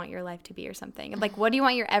you want your life to be or something? Like, what do you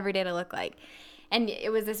want your everyday to look like? And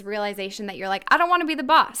it was this realization that you're like, I don't want to be the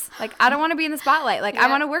boss. Like, I don't want to be in the spotlight. Like, I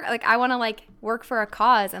want to work. Like, I want to like work for a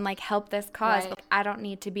cause and like help this cause. Right. But I don't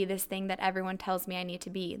need to be this thing that everyone tells me I need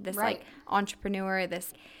to be. This like entrepreneur,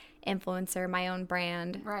 this influencer, my own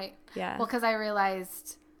brand. Right. Yeah. Well, because I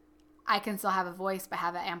realized I can still have a voice, but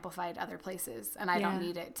have it amplified other places. And I don't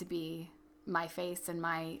need it to be my face and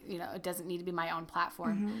my, it doesn't need to be my own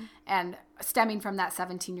platform. Mm-hmm. And stemming from that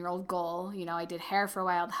 17-year-old goal, I did hair for a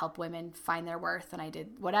while to help women find their worth. And I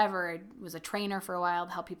did whatever. I was a trainer for a while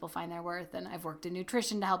to help people find their worth. And I've worked in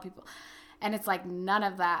nutrition to help people. And it's like none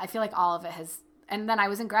of that. I feel like all of it has. And then I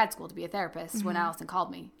was in grad school to be a therapist when Allison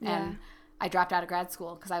called me. Yeah. And I dropped out of grad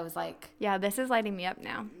school because I was like, yeah, this is lighting me up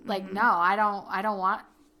now. Like, no, I don't want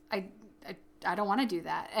to do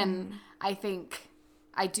that. And I think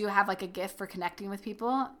I do have like a gift for connecting with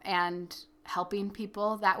people and helping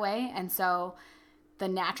people that way. And so the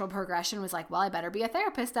natural progression was like, well, I better be a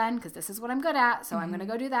therapist then, because this is what I'm good at. So I'm going to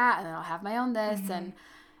go do that. And then I'll have my own this. And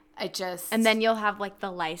And then you'll have like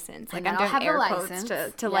the license, like I'm doing air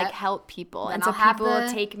quotes to like help people. And so people will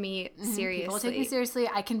take me seriously. People take me seriously.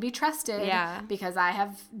 I can be trusted because I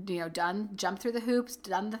have, jumped through the hoops,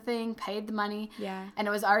 done the thing, paid the money. Yeah. And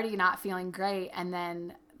it was already not feeling great. And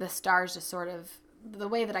then the stars just sort of, the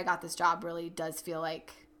way that I got this job really does feel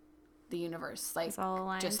like the universe like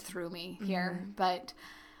just threw me here. But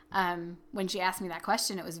when she asked me that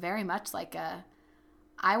question, it was very much like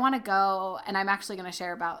I want to go, and I'm actually going to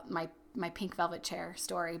share about my pink velvet chair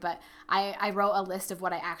story, but I wrote a list of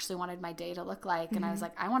what I actually wanted my day to look like. And I was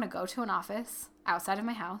like, I want to go to an office outside of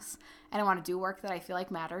my house, and I want to do work that I feel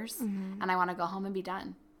like matters, and I want to go home and be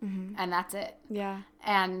done. And that's it. Yeah.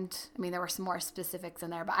 And I mean, there were some more specifics in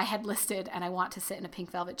there, but I had listed, and I want to sit in a pink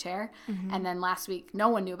velvet chair. And then last week, no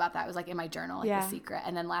one knew about that. It was like in my journal, like a secret.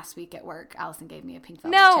 And then last week at work, Allison gave me a pink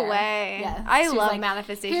velvet chair. No way. Yeah. I love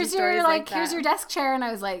manifestation stories like that. Here's your desk chair. And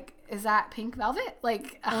I was like, is that pink velvet?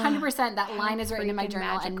 Like 100%. That line is written in my journal,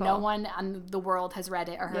 magical. And no one in the world has read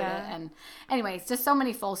it or heard it. And anyways, just so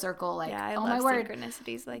many full circle. Like, I oh love my word,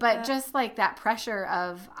 synchronicities like but that. just like that pressure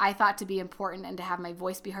of I thought to be important and to have my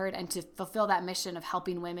voice be heard and to fulfill that mission of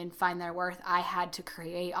helping women find their worth, I had to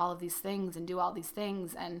create all of these things and do all these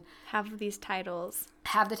things and have these titles,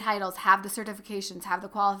 have the certifications, have the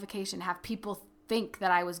qualification, have people think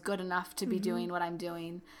that I was good enough to be doing what I'm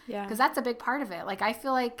doing. Yeah, because that's a big part of it. Like I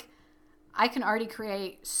feel like I can already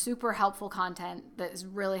create super helpful content that is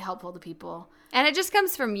really helpful to people. And it just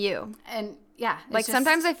comes from you. And yeah. Like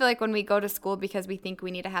sometimes I feel like when we go to school because we think we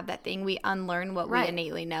need to have that thing, we unlearn what we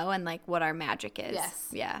innately know and like what our magic is. Yes.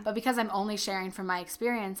 Yeah. But because I'm only sharing from my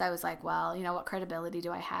experience, I was like, well, what credibility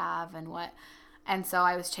do I have and so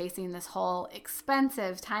I was chasing this whole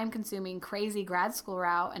expensive, time-consuming, crazy grad school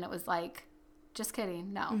route. And it was like, just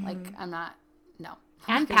kidding. No, like I'm not, no.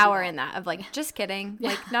 And power in that of like, just kidding,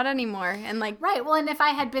 like not anymore. And like, right. Well, and if I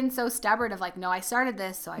had been so stubborn of like, no, I started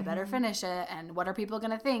this, so I better finish it. And what are people going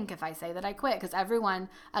to think if I say that I quit? Because everyone,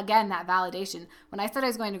 again, that validation, when I said I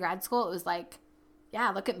was going to grad school, it was like, yeah,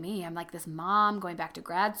 look at me. I'm like this mom going back to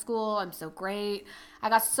grad school. I'm so great. I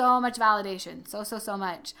got so much validation. So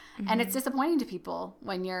much. And it's disappointing to people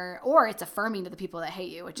or it's affirming to the people that hate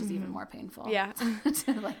you, which is even more painful. Yeah.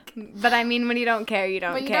 But I mean, when you don't care, you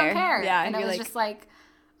don't care. But you don't care. Yeah. And it was just like,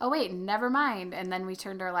 oh wait, never mind. And then we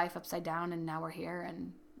turned our life upside down and now we're here.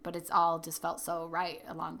 But it's all just felt so right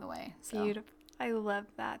along the way. So. Beautiful. I love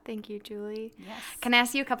that. Thank you, Julie. Yes. Can I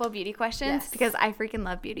ask you a couple of beauty questions? Yes. Because I freaking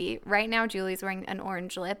love beauty. Right now, Julie's wearing an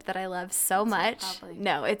orange lip that I love so much.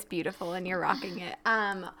 No, it's beautiful and you're rocking it.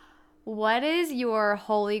 What is your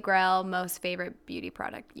holy grail, most favorite beauty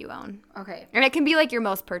product you own? Okay. And it can be like your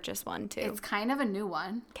most purchased one too. It's kind of a new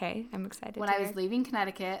one. Okay, I'm excited. When I was leaving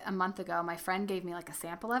Connecticut a month ago, my friend gave me like a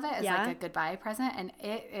sample of it as like a goodbye present. And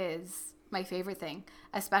it is my favorite thing,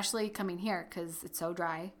 especially coming here because it's so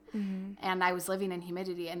dry. And I was living in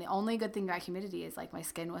humidity. And the only good thing about humidity is like my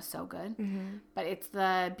skin was so good. But it's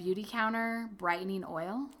the Beauty Counter brightening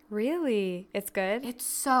oil. Really? It's good? It's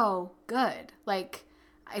so good. Like...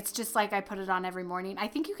 It's just like I put it on every morning. I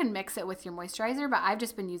think you can mix it with your moisturizer, but I've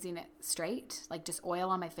just been using it straight, like just oil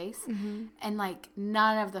on my face. And like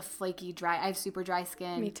none of the flaky dry. I have super dry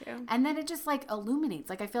skin. Me too. And then it just like illuminates.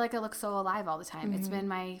 Like I feel like I look so alive all the time. It's been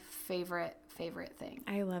my favorite thing.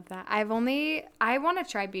 I love that. I want to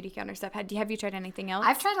try Beauty Counter stuff. Have you tried anything else?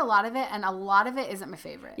 I've tried a lot of it, and a lot of it isn't my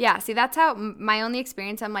favorite. Yeah, see, that's how my only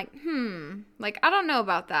experience, I'm like, like, I don't know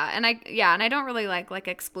about that. And I don't really like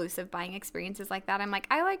exclusive buying experiences like that. I'm like,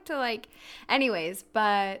 I like to anyways,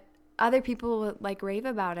 but other people like rave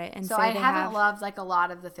about it. And so I haven't loved like a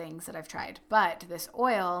lot of the things that I've tried, but this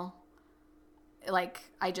oil, like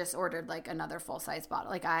I just ordered like another full-size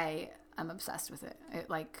bottle. Like I'm obsessed with it.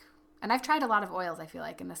 And I've tried a lot of oils, I feel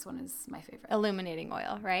like, and this one is my favorite. Illuminating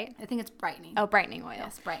oil, right? I think it's brightening. Oh, brightening oil.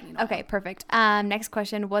 Yes, brightening oil. Okay, perfect. Next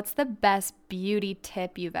question. What's the best beauty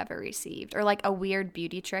tip you've ever received? Or like a weird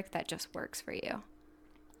beauty trick that just works for you?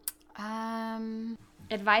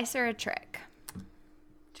 Advice or a trick?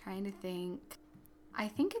 Trying to think. I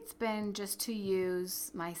think it's been just to use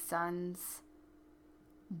my son's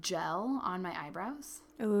gel on my eyebrows.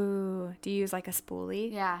 Ooh, do you use like a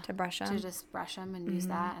spoolie? Yeah, to brush them? To just brush them and use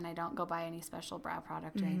that, and I don't go buy any special brow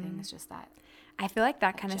product or anything. It's just that. I feel like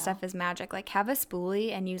that kind of stuff is magic. Like have a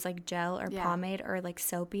spoolie and use like gel or pomade or like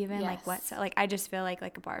soap even, like wet soap. Like I just feel like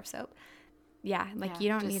a bar of soap. Yeah, like you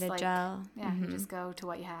don't need a gel. Yeah, you just go to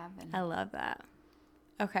what you have. And I love that.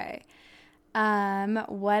 Okay.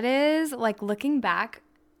 What is like looking back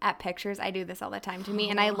at pictures, I do this all the time to me,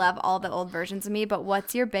 and I love all the old versions of me, but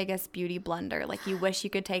what's your biggest beauty blunder? Like you wish you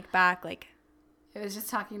could take back? Like it was just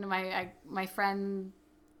talking to my friend,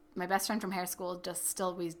 my best friend from hair school, just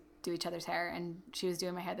still we do each other's hair, and she was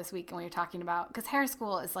doing my hair this week, and we were talking about, because hair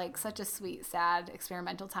school is like such a sweet, sad,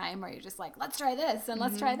 experimental time where you're just like, let's try this and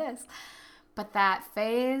let's try this. But that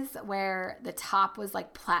phase where the top was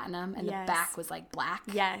like platinum and the back was like black.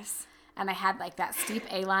 Yes. And I had like that steep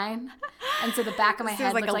A-line. And so the back of my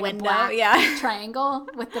head like looked like a black yeah. triangle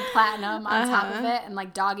with the platinum on top of it and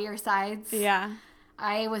like dog ear sides. Yeah.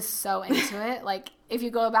 I was so into it. Like, if you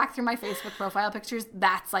go back through my Facebook profile pictures,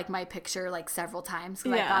 that's like my picture like several times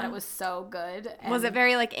because I thought it was so good. And was it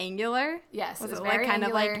very like angular? Yes. Was it was it very like kind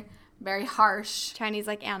angular, of like very harsh. Chinese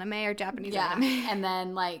like anime or Japanese yeah. anime? And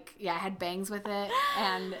then like, I had bangs with it.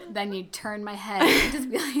 And then you'd turn my head and just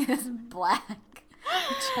be like this black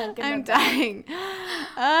chunk in I'm the back. dying.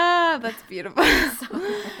 Ah, that's beautiful.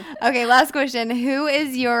 Okay, last question. Who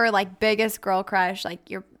is your like biggest girl crush, like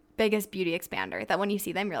your biggest beauty expander that when you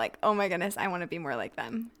see them you're like, oh my goodness, I want to be more like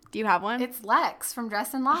them? Do you have one? It's Lex from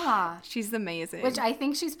Dress and Lala. She's amazing. Which I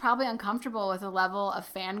think she's probably uncomfortable with the level of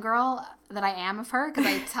fangirl that I am of her because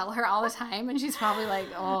I tell her all the time and she's probably like,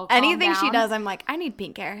 oh, calm anything down. she does, I'm like, I need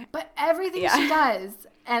pink hair. But everything she does.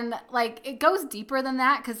 And like, it goes deeper than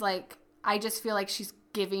that because like, I just feel like she's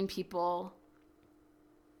giving people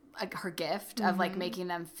like her gift of like making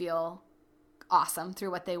them feel awesome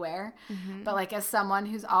through what they wear. But like, as someone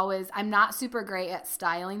who's always, I'm not super great at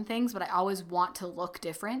styling things, but I always want to look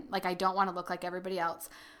different. Like, I don't want to look like everybody else,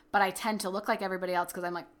 but I tend to look like everybody else because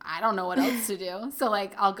I'm like, I don't know what else to do. So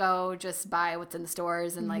like, I'll go just buy what's in the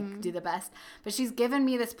stores and like do the best. But she's given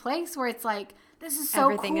me this place where it's like, this is so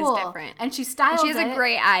everything cool. is different. And she styles it. She has a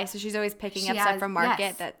great eye, so she's always picking up stuff has- from market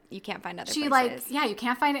yes. that you can't find other She places. like, you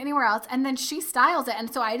can't find it anywhere else. And then she styles it.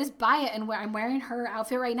 And so I just buy it and I'm wearing her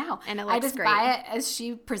outfit right now. And it looks I just great. buy it as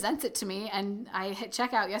she presents it to me. And I hit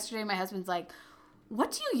checkout yesterday. My husband's like, what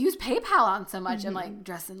do you use PayPal on so much? I'm like,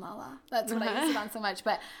 Dress and Lala. That's what I use it on so much.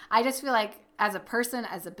 But I just feel like as a person,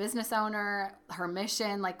 as a business owner, her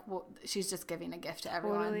mission, like she's just giving a gift to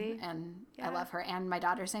everyone. Totally. And I love her. And my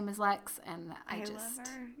daughter's name is Lex. And I just love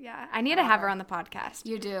her. Yeah. I need to have her on the podcast.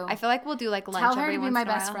 You do. I feel like we'll do like lunch Tell her every to be once my in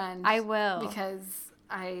a best while. friend. I will. Because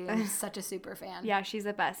I am such a super fan. Yeah, she's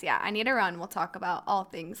the best. Yeah, I need her on. We'll talk about all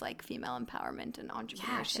things like female empowerment and entrepreneurship.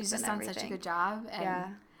 Yeah, she's just and done everything. such a good job. And Yeah.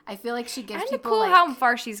 I feel like she gives And people cool like, how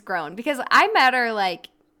far she's grown because I met her like,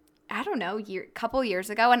 I don't know, couple years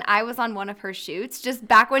ago, and I was on one of her shoots just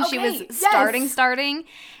back when she was starting,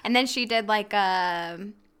 and then she did like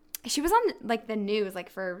she was on like the news like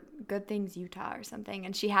for Good Things Utah or something,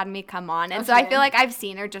 and she had me come on, and so I feel like I've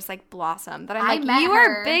seen her just like blossom. That I'm I like, met you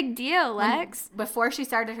her are a big deal, Lex. Before she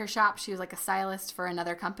started her shop, she was like a stylist for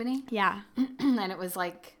another company. Yeah, And it was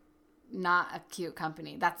like not a cute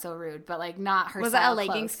company. That's so rude, but like not her. Was it a style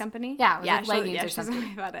leggings clothes. company? Yeah, it was like leggings or she's something.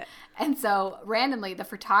 worried about it. And so randomly, the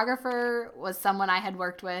photographer was someone I had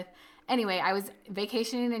worked with. Anyway, I was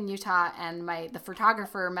vacationing in Utah, and the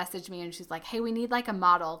photographer messaged me, and she's like, "Hey, we need like a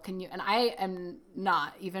model. Can you?" And I am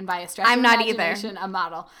not even by a stretch of imagination a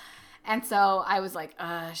model. And so I was like,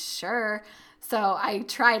 sure. So I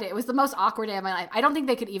tried it. It was the most awkward day of my life. I don't think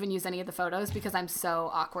they could even use any of the photos because I'm so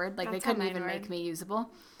awkward. Like, they couldn't even make me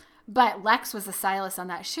usable. But Lex was the stylist on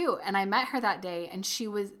that shoot, and I met her that day, and she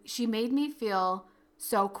made me feel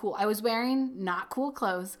so cool. I was wearing not cool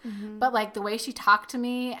clothes, but like the way she talked to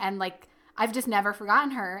me, and like I've just never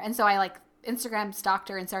forgotten her. And so I like Instagram stalked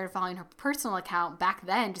her and started following her personal account back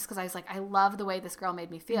then, just because I was like, I love the way this girl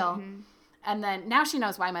made me feel. And then now she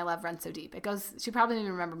knows why my love runs so deep. She probably didn't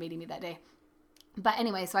even remember meeting me that day. But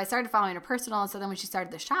anyway, so I started following her personal, and so then when she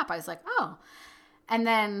started the shop, I was like, oh. And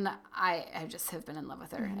then I just have been in love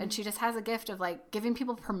with her. And she just has a gift of like giving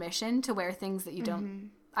people permission to wear things that you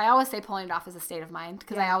don't. I always say pulling it off is a state of mind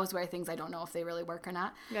because I always wear things I don't know if they really work or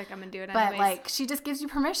not. You're like, I'm going to do it But anyways. like, she just gives you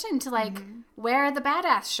permission to like wear the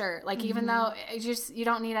badass shirt. Like, even though you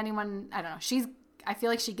don't need anyone, I don't know. I feel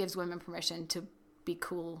like she gives women permission to be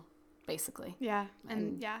cool, basically. Yeah.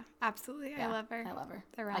 And yeah, absolutely. Yeah, I love her. I love her.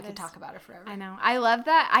 The I raddest. could talk about her forever. I know. I love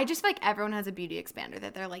that. I just feel like everyone has a beauty expander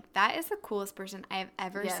that they're like, that is the coolest person I have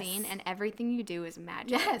ever seen, and everything you do is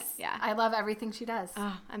magic. Yes. Yeah. I love everything she does.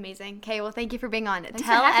 Oh, amazing. Okay, well, thank you for being on. Thanks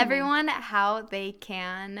Tell for having everyone how they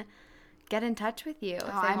can get in touch with you if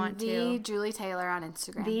they want to. I'm Julie Taylor on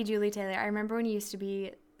Instagram. The Julie Taylor. I remember when you used to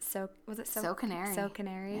be So Canary. So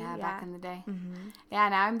Canary. Yeah, back in the day. Yeah,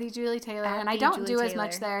 now I'm the Julie Taylor, and I don't do as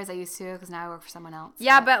much there as I used to because now I work for someone else.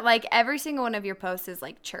 Yeah, but like every single one of your posts is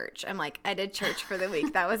like church. I'm like, I did church for the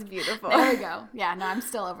week. That was beautiful. There we go. Yeah, no, I'm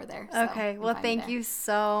still over there. So okay, well, thank you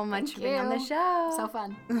so much for being on the show. So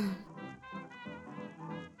fun.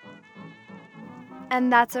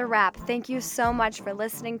 And that's a wrap. Thank you so much for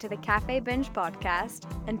listening to the Cafe Binge podcast.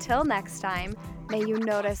 Until next time, may you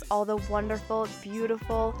notice all the wonderful,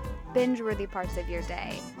 beautiful, binge-worthy parts of your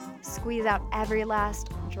day. Squeeze out every last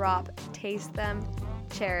drop, taste them,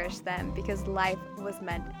 cherish them, because life was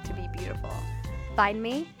meant to be beautiful. Find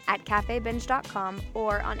me at cafebinge.com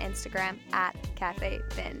or on Instagram at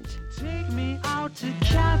cafebinge. Take me out to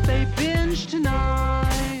Cafe Binge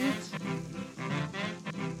tonight.